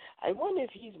husband. I wonder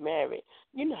if he's married.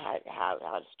 You know how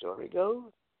the story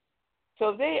goes.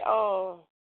 So they all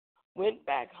went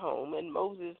back home, and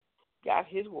Moses got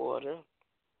his water.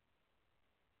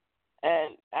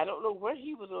 And I don't know where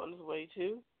he was on his way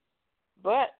to,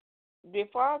 but the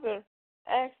father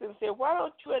asked him, said, why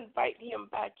don't you invite him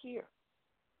back here?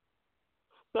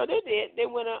 So they did. They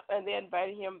went up and they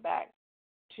invited him back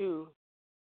to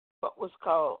what was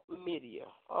called Midian,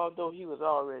 although he was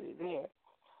already there.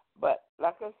 But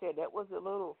like I said, that was a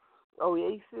little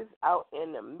oasis out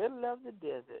in the middle of the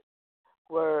desert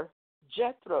where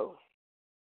Jethro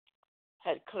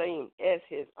had claimed as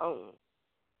his own.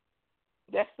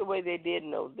 That's the way they did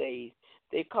in those days.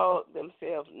 They called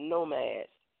themselves nomads.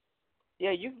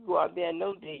 Yeah, you could go out there in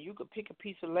those days. You could pick a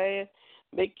piece of land,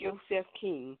 make yourself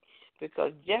king,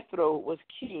 because Jethro was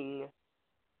king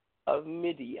of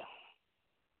Midian.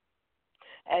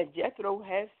 And Jethro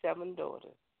had 7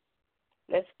 daughters.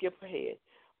 Let's skip ahead.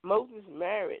 Moses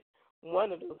married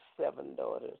one of those 7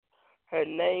 daughters. Her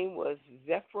name was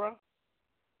Zephra.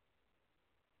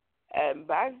 And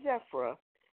by Zephra,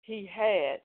 he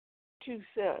had 2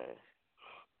 sons.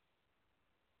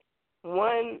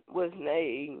 One was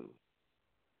named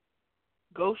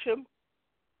Goshen,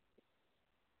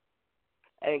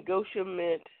 and Goshen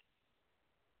meant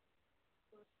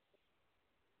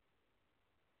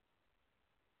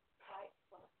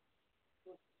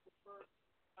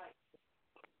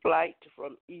flight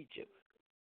from Egypt.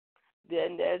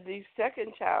 Then there's the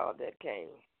second child that came,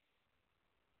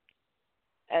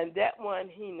 and that one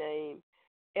he named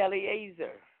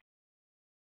Eleazar.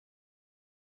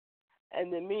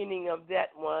 And the meaning of that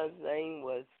one's name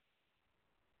was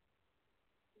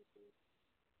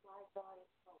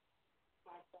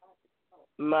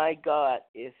my God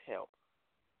is help.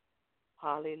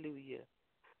 Hallelujah.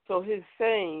 So his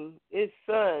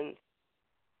sons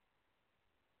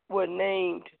were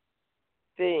named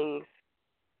things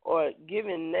or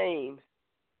given names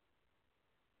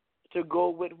to go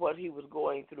with what he was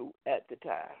going through at the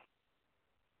time.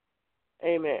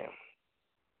 Amen.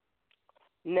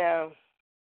 Now,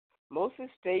 Moses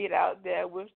stayed out there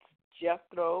with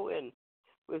Jethro and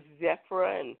with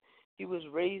Zephra, and he was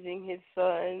raising his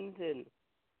sons, and,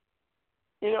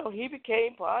 he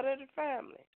became part of the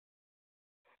family.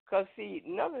 Because, see,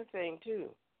 another thing, too,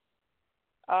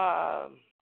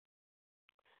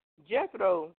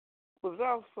 Jethro was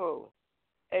also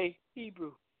a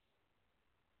Hebrew.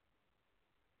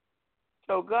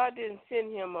 So God didn't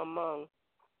send him among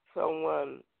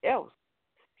someone else.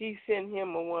 He sent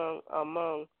him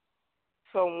among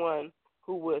someone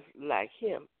who was like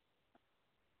him.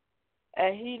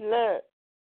 And he learned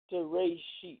to raise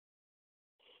sheep.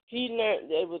 He learned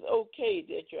that it was okay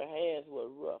that your hands were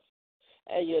rough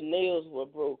and your nails were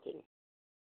broken.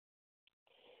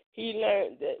 He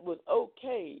learned that it was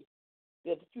okay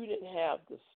that you didn't have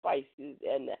the spices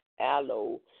and the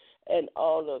aloe and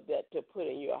all of that to put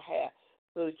in your hair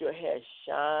so that your hair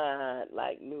shined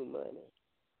like new money.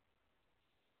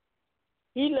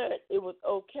 He learned it was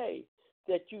okay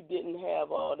that you didn't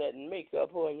have all that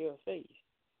makeup on your face.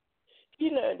 He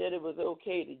learned that it was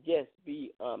okay to just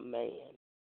be a man.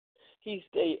 He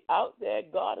stayed out there.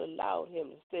 God allowed him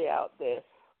to stay out there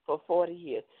for 40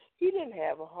 years. He didn't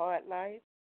have a hard life.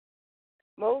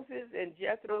 Moses and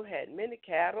Jethro had many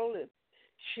cattle and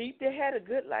sheep. They had a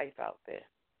good life out there.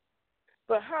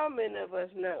 But how many of us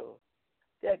know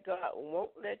that God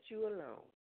won't let you alone?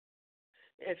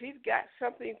 If he's got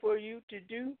something for you to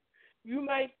do, you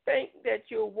might think that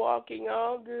you're walking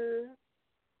all good,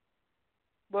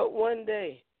 but one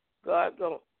day God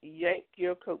going to yank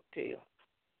your coattail.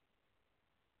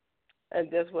 And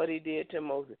that's what he did to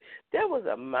Moses. There was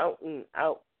a mountain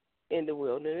out in the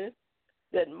wilderness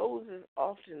that Moses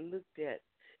often looked at.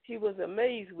 He was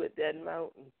amazed with that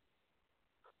mountain.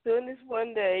 So in this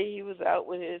one day, he was out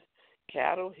with his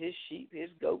cattle, his sheep, his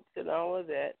goats, and all of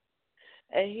that,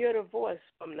 and he heard a voice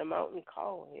from the mountain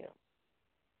call him.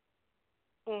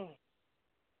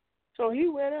 So he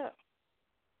went up.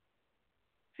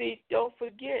 See, don't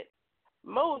forget,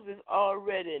 Moses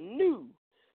already knew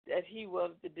that he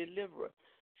was the deliverer.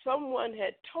 Someone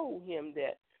had told him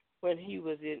that when he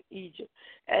was in Egypt,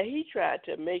 and he tried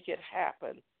to make it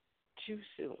happen too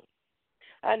soon.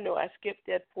 I know I skipped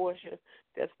that portion.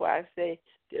 That's why I say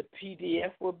the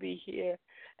PDF will be here,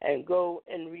 and go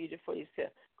and read it for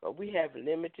yourself, because we have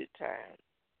limited time.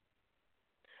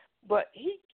 But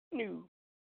he knew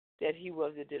that he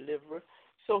was a deliverer,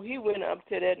 So he went up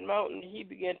to that mountain and he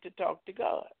began to talk to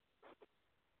God.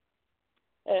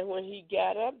 And when he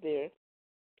got up there,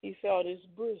 he saw this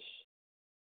bush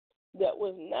that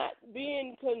was not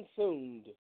being consumed.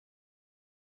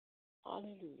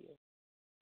 Hallelujah.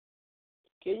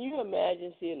 Can you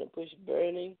imagine seeing a bush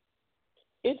burning?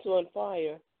 It's on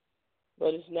fire,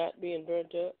 but it's not being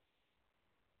burnt up.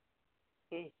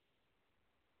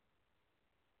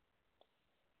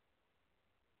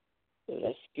 So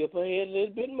let's skip ahead a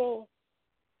little bit more.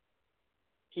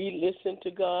 He listened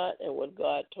to God and what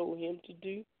God told him to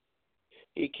do.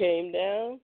 He came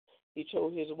down, he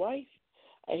told his wife,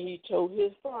 and he told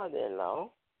his father-in-law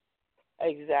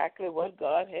exactly what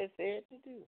God had said to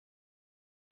do.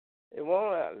 There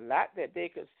wasn't a lot that they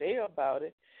could say about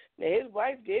it. Now, his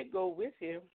wife did go with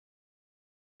him.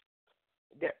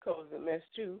 That caused a mess,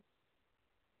 too,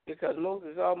 because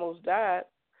Moses almost died,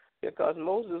 because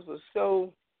Moses was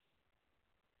so,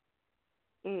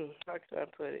 how can I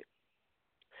put it,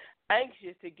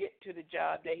 anxious to get to the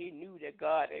job that he knew that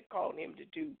God had called him to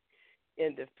do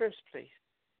in the first place.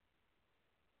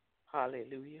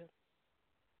 Hallelujah.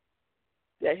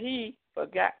 That he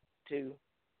forgot to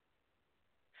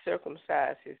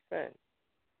circumcise his son.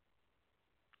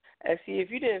 And see, if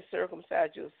you didn't circumcise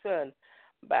your son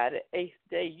by the 8th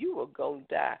day, you were going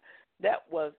to die. That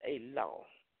was a law.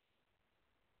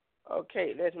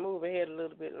 Okay, let's move ahead a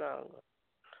little bit longer,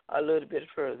 a little bit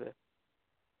further.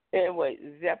 Anyway,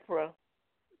 Zipporah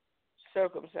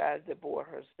circumcised the boy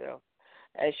herself,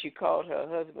 and she called her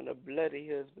husband a bloody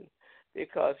husband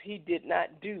because he did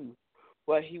not do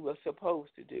what he was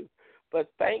supposed to do.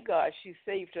 But thank God she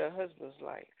saved her husband's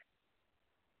life.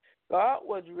 God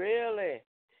was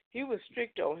he was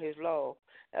strict on his law,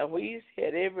 and when he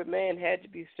said every man had to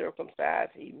be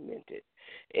circumcised, he meant it.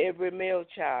 Every male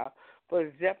child.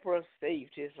 But Zipporah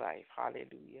saved his life.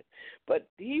 Hallelujah. But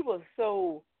he was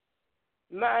so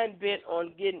mind-bent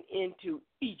on getting into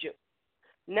Egypt,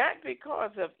 not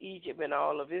because of Egypt and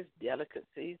all of its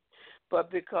delicacies, but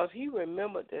because he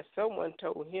remembered that someone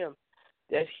told him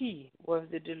that he was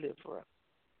the deliverer.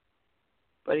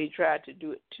 But he tried to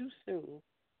do it too soon,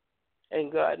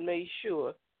 and God made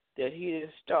sure that he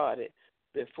didn't start it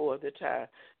before the time.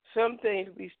 Some things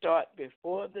we start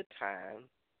before the time,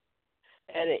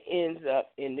 and it ends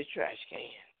up in the trash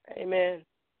can. Amen.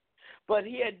 But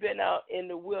he had been out in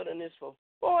the wilderness for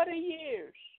 40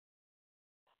 years.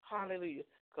 Hallelujah.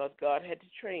 Because God had to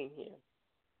train him.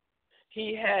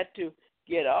 He had to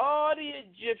get all the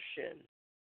Egyptians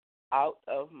out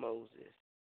of Moses.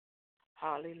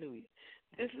 Hallelujah.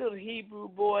 This little Hebrew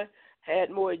boy had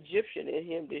more Egyptian in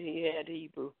him than he had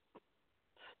Hebrew.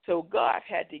 So God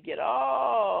had to get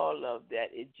all of that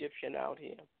Egyptian out of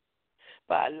him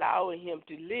by allowing him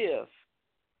to live,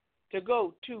 to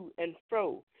go to and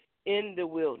fro in the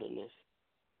wilderness.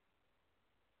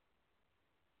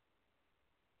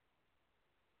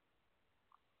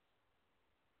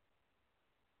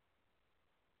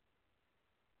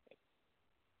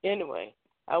 Anyway,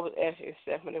 I was asking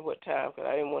Stephanie what time because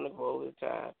I didn't want to go over the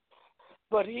time.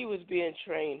 But he was being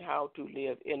trained how to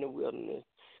live in the wilderness.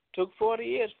 Took 40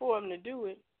 years for him to do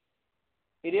it.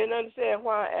 He didn't understand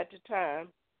why at the time.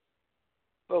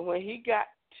 But when he got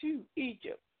to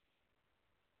Egypt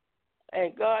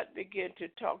and God began to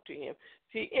talk to him,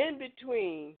 see, in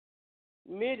between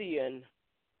Midian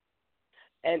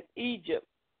and Egypt,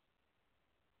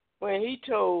 when he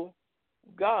told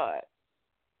God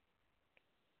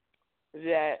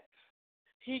that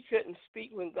he couldn't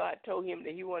speak when God told him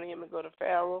that he wanted him to go to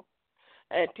Pharaoh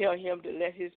and tell him to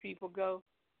let his people go,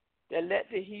 to let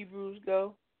the Hebrews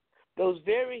go, those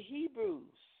very Hebrews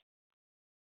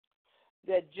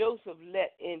that Joseph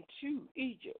let into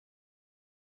Egypt.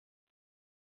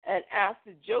 And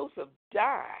after Joseph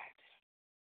died,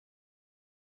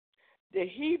 the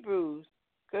Hebrews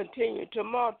continued to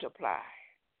multiply.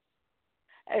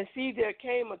 And see, there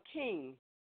came a king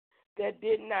that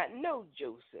did not know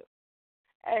Joseph.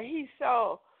 And he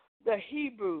saw the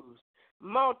Hebrews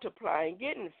multiplying,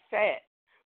 getting fat,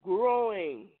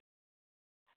 growing.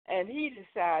 And he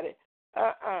decided,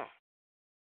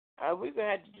 we're going to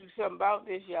have to do something about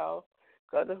this, y'all,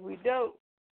 because if we don't,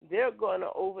 they're going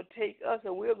to overtake us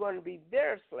and we're going to be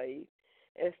their slaves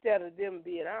instead of them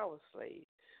being our slaves.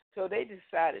 So they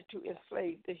decided to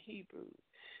enslave the Hebrews.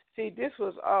 See, this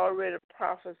was already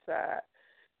prophesied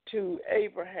to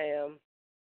Abraham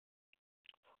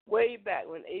way back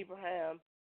when Abraham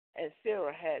and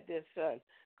Sarah had their son.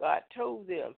 God told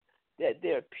them that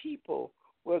their people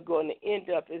were going to end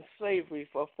up in slavery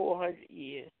for 400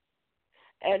 years.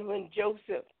 And when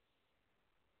Joseph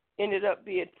ended up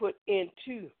being put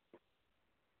into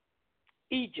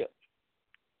Egypt,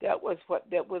 That was what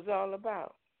that was all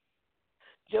about.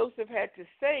 Joseph had to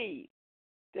save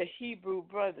the Hebrew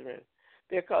brethren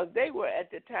because they were at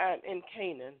the time in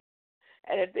Canaan.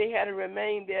 And if they had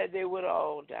remained there, they would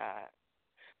all die.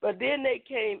 But then they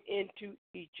came into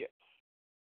Egypt,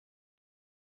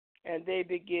 and they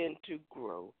began to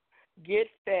grow, get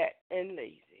fat and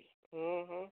lazy.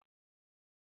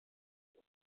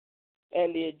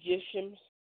 And the Egyptians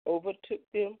overtook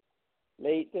them,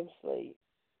 made them slaves.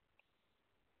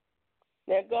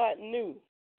 Now, God knew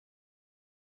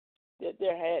that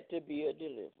there had to be a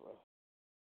deliverer.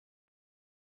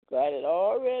 God had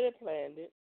already planned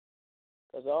it,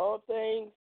 because all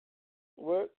things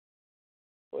work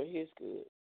for his good.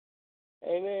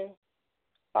 Amen.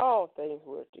 All things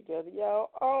work together, y'all.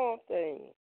 All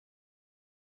things.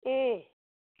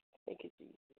 Thank you,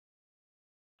 Jesus.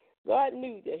 God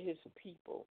knew that his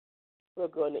people were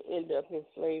going to end up in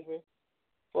slavery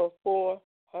for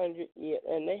 400 years,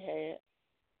 and they had.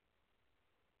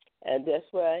 And that's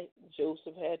why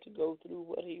Joseph had to go through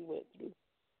what he went through.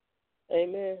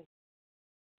 Amen.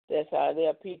 That's how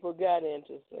their people got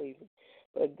into slavery.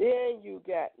 But then you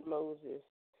got Moses,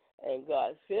 and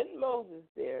God sent Moses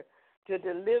there to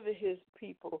deliver his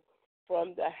people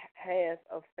from the hands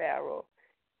of Pharaoh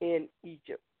in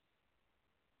Egypt.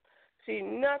 See,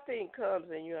 nothing comes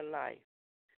in your life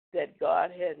that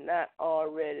God has not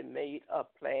already made a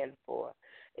plan for.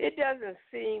 It doesn't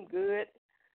seem good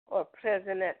or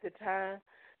pleasant at the time,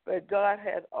 but God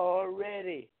has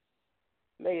already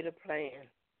made a plan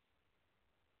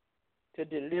to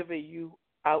deliver you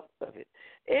out of it.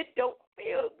 It don't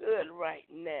feel good right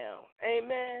now.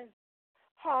 Amen.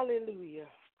 Hallelujah.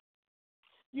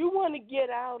 You want to get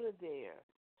out of there.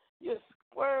 You're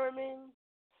squirming.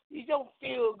 You don't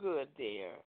feel good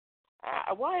there.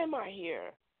 Why am I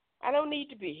here? I don't need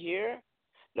to be here.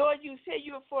 Lord, you said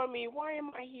you were for me. Why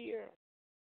am I here?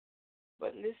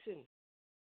 But listen,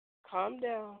 calm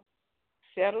down,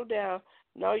 settle down.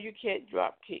 No, you can't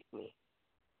drop kick me.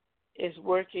 It's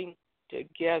working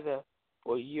together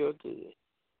for your good.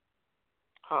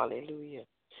 Hallelujah.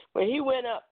 When he went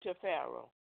up to Pharaoh,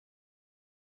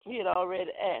 he had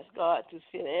already asked God to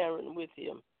send Aaron with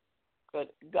him, because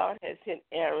God had sent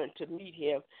Aaron to meet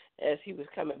him as he was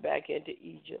coming back into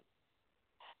Egypt.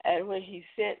 And when he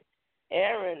sent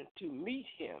Aaron to meet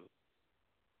him,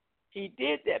 he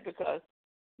did that because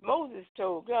Moses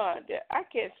told God that I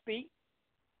can't speak.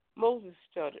 Moses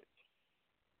stuttered.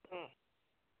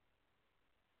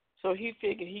 So he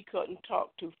figured he couldn't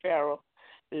talk to Pharaoh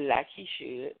like he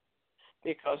should,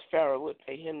 because Pharaoh would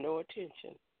pay him no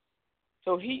attention.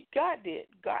 So God did.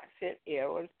 God sent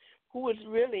Aaron, who was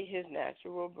really his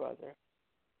natural brother.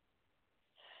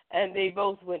 And they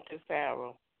both went to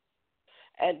Pharaoh.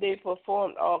 And they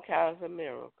performed all kinds of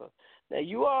miracles. Now,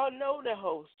 you all know the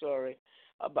whole story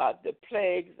about the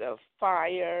plagues of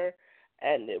fire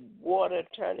and the water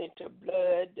turning to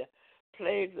blood, the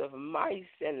plagues of mice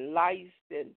and lice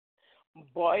and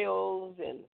boils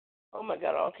and, oh, my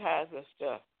God, all kinds of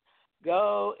stuff.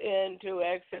 Go into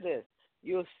Exodus.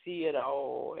 You'll see it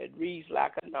all. It reads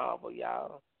like a novel,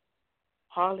 y'all.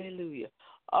 Hallelujah.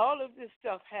 All of this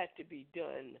stuff had to be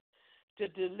done to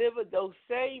deliver those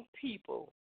same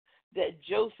people that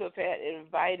Joseph had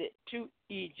invited to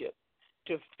Egypt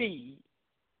to feed.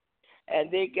 And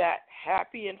they got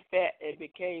happy and fat and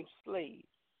became slaves.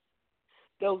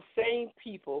 Those same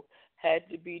people had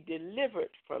to be delivered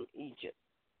from Egypt.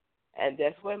 And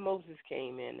that's where Moses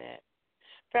came in at.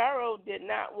 Pharaoh did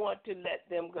not want to let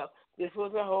them go. This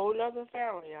was a whole other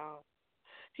Pharaoh, y'all.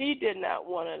 He did not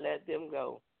want to let them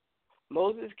go.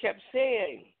 Moses kept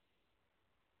saying,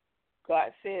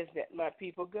 God says that my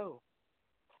people go.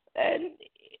 And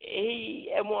he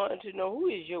wanted to know, who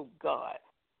is your God?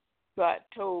 God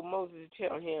told Moses to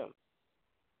tell him,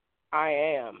 I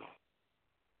am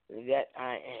that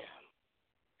I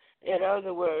am. In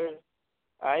other words,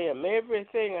 I am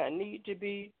everything I need to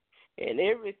be and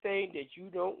everything that you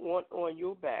don't want on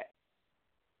your back.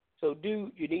 So,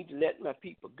 dude, you need to let my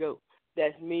people go.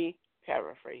 That's me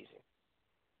paraphrasing.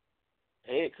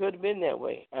 It could have been that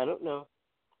way. I don't know.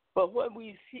 But what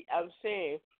we see, I'm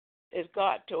saying, is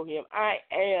God told him, I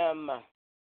am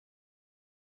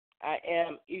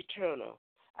eternal.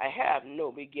 I have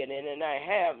no beginning and I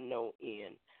have no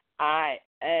end. I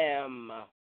am.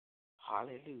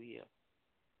 Hallelujah.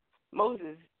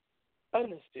 Moses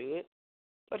understood,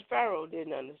 but Pharaoh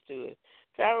didn't understand.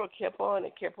 Pharaoh kept on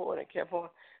and kept on and kept on.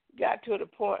 Got to the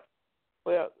point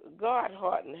where God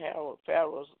hardened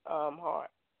Pharaoh's heart.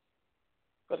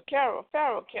 But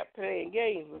Pharaoh kept playing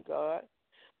games with God,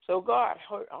 so God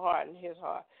hardened his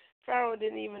heart. Pharaoh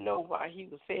didn't even know why he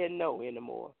was saying no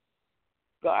anymore.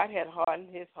 God had hardened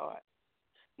his heart.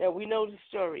 Now, we know the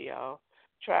story, y'all.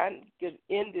 Trying to get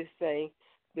in this thing.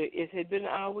 Has it been an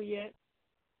hour yet?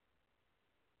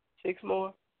 6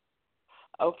 more?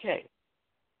 Okay.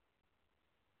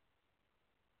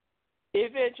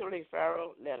 Eventually,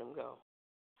 Pharaoh let him go.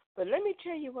 But let me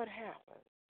tell you what happened.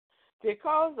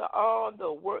 Because of all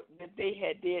the work that they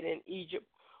had did in Egypt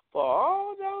for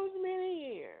all those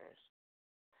many years,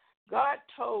 God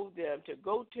told them to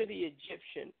go to the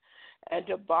Egyptian and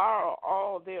to borrow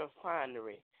all their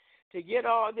finery, to get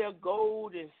all their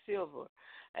gold and silver,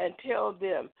 and tell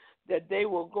them that they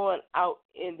were going out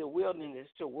in the wilderness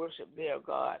to worship their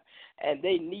God, and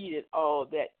they needed all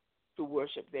that to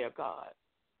worship their God.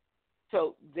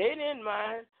 So they didn't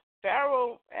mind.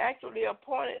 Pharaoh actually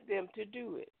appointed them to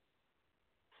do it.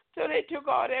 So they took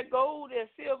all their gold, their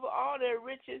silver, all their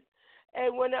riches,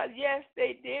 and went out. Yes,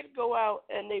 they did go out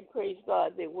and they praised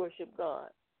God. They worshiped God.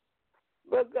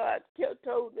 But God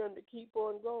told them to keep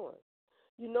on going.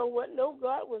 You know what? No,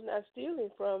 God was not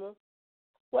stealing from them.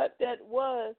 What that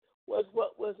was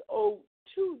what was owed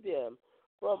to them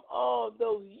from all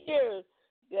those years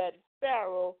that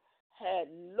Pharaoh had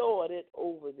lorded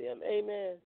over them.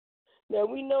 Amen. Now,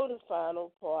 we know the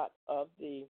final part of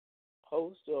the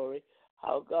whole story,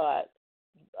 how God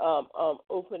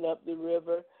opened up the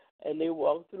river and they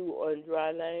walked through on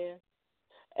dry land.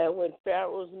 And when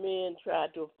Pharaoh's men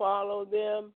tried to follow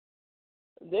them,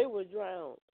 they were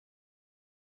drowned.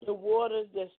 The waters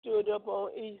that stood up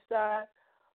on each side,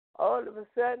 all of a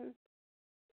sudden,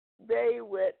 they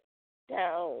went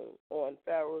down on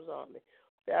Pharaoh's army.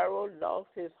 Pharaoh lost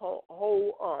his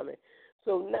whole army.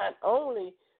 So not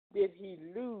only did he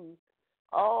lose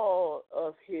all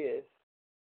of his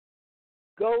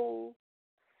gold,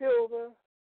 silver,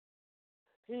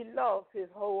 he lost his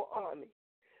whole army.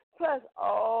 Plus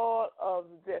all of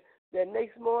the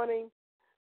next morning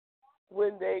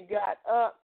when they got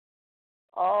up,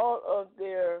 all of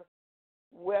their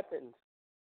weapons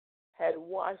had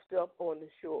washed up on the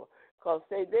shore. Because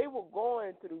they were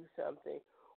going through something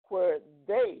where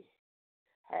they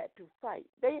had to fight.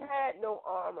 They had no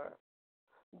armor.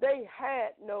 They had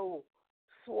no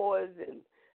swords and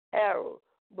arrows,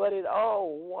 but it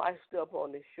all washed up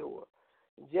on the shore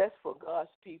just for God's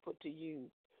people to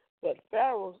use. But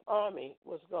Pharaoh's army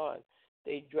was gone.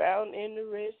 They drowned in the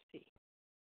Red Sea.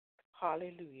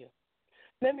 Hallelujah.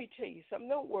 Let me tell you something.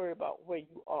 Don't worry about where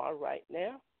you are right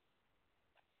now.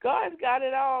 God's got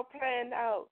it all planned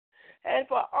out. And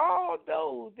for all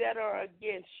those that are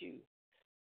against you,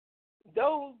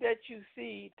 those that you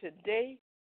see today,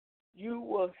 you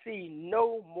will see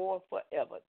no more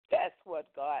forever. That's what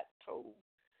God told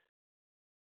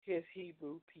his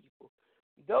Hebrew people.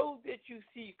 Those that you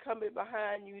see coming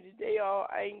behind you today all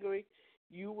angry,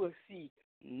 you will see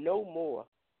no more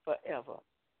forever.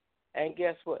 And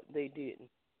guess what? They didn't.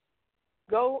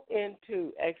 Go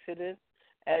into Exodus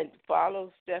and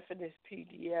follow Stephanie's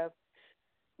PDF.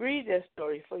 Read that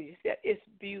story for you. It's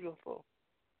beautiful.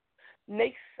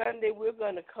 Next Sunday, we're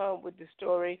going to come with the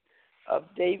story of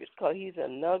David, because he's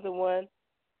another one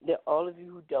that all of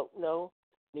you who don't know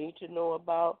need to know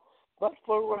about. But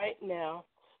for right now,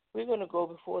 we're going to go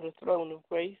before the throne of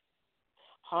grace.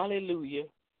 Hallelujah.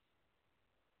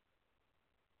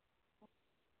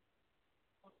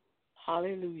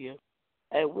 Hallelujah.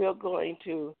 And we're going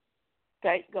to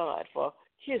thank God for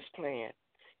his plan,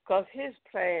 because his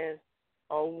plans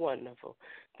are wonderful.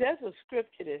 There's a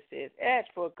scripture that says, as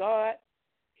for God,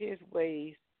 his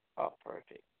ways are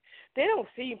perfect. They don't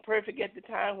seem perfect at the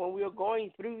time when we're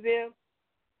going through them,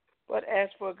 but as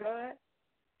for God,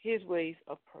 his ways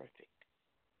are perfect.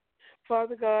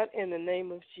 Father God, in the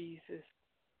name of Jesus,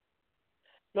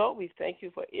 Lord, we thank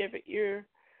you for every ear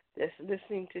that's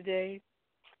listening today.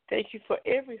 Thank you for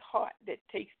every heart that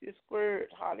takes this word,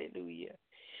 hallelujah,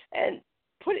 and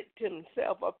put it to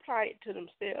themselves, apply it to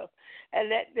themselves, and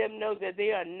let them know that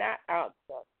they are not out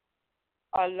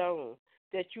there alone,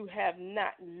 that you have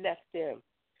not left them,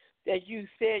 that you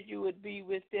said you would be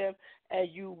with them, and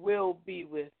you will be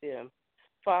with them.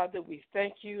 Father, we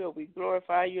thank you and we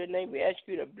glorify your name. We ask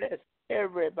you to bless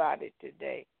everybody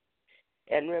today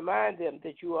and remind them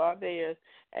that you are theirs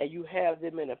and you have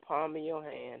them in the palm of your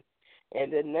hand. In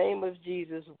the name of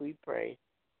Jesus, we pray.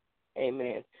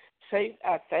 Amen. Saints,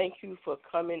 I thank you for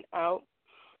coming out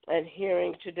and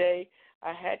hearing today.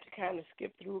 I had to kind of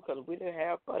skip through because we didn't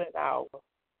have but an hour.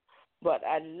 But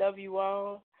I love you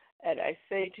all, and I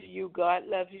say to you, God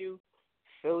loves you.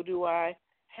 So do I.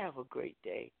 Have a great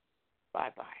day.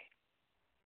 Bye-bye.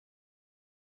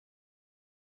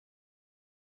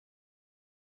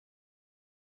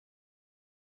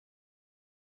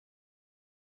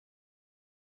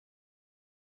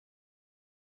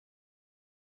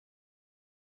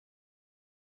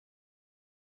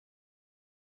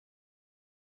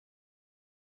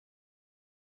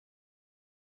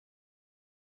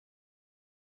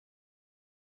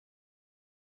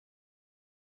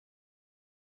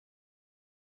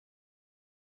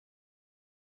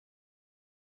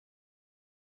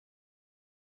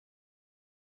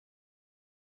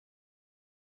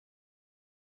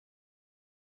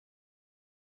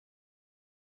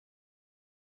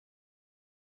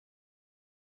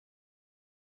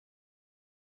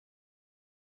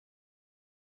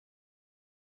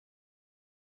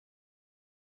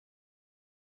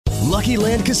 Lucky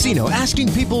Land Casino,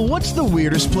 asking people, what's the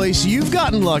weirdest place you've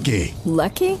gotten lucky?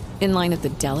 Lucky? In line at the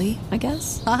deli, I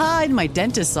guess? Aha, in my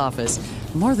dentist's office.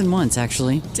 More than once,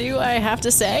 actually. Do I have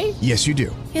to say? Yes, you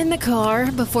do. In the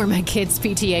car before my kids'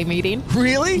 PTA meeting.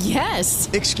 Really? Yes.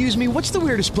 Excuse me, what's the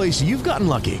weirdest place you've gotten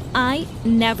lucky? I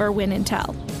never win and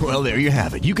tell. Well, there you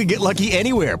have it. You can get lucky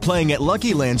anywhere, playing at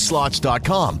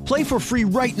LuckyLandSlots.com. Play for free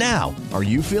right now. Are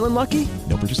you feeling lucky?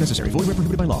 No purchase necessary. Void where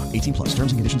prohibited by law. 18 plus.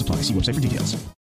 Terms and conditions apply. See website for details.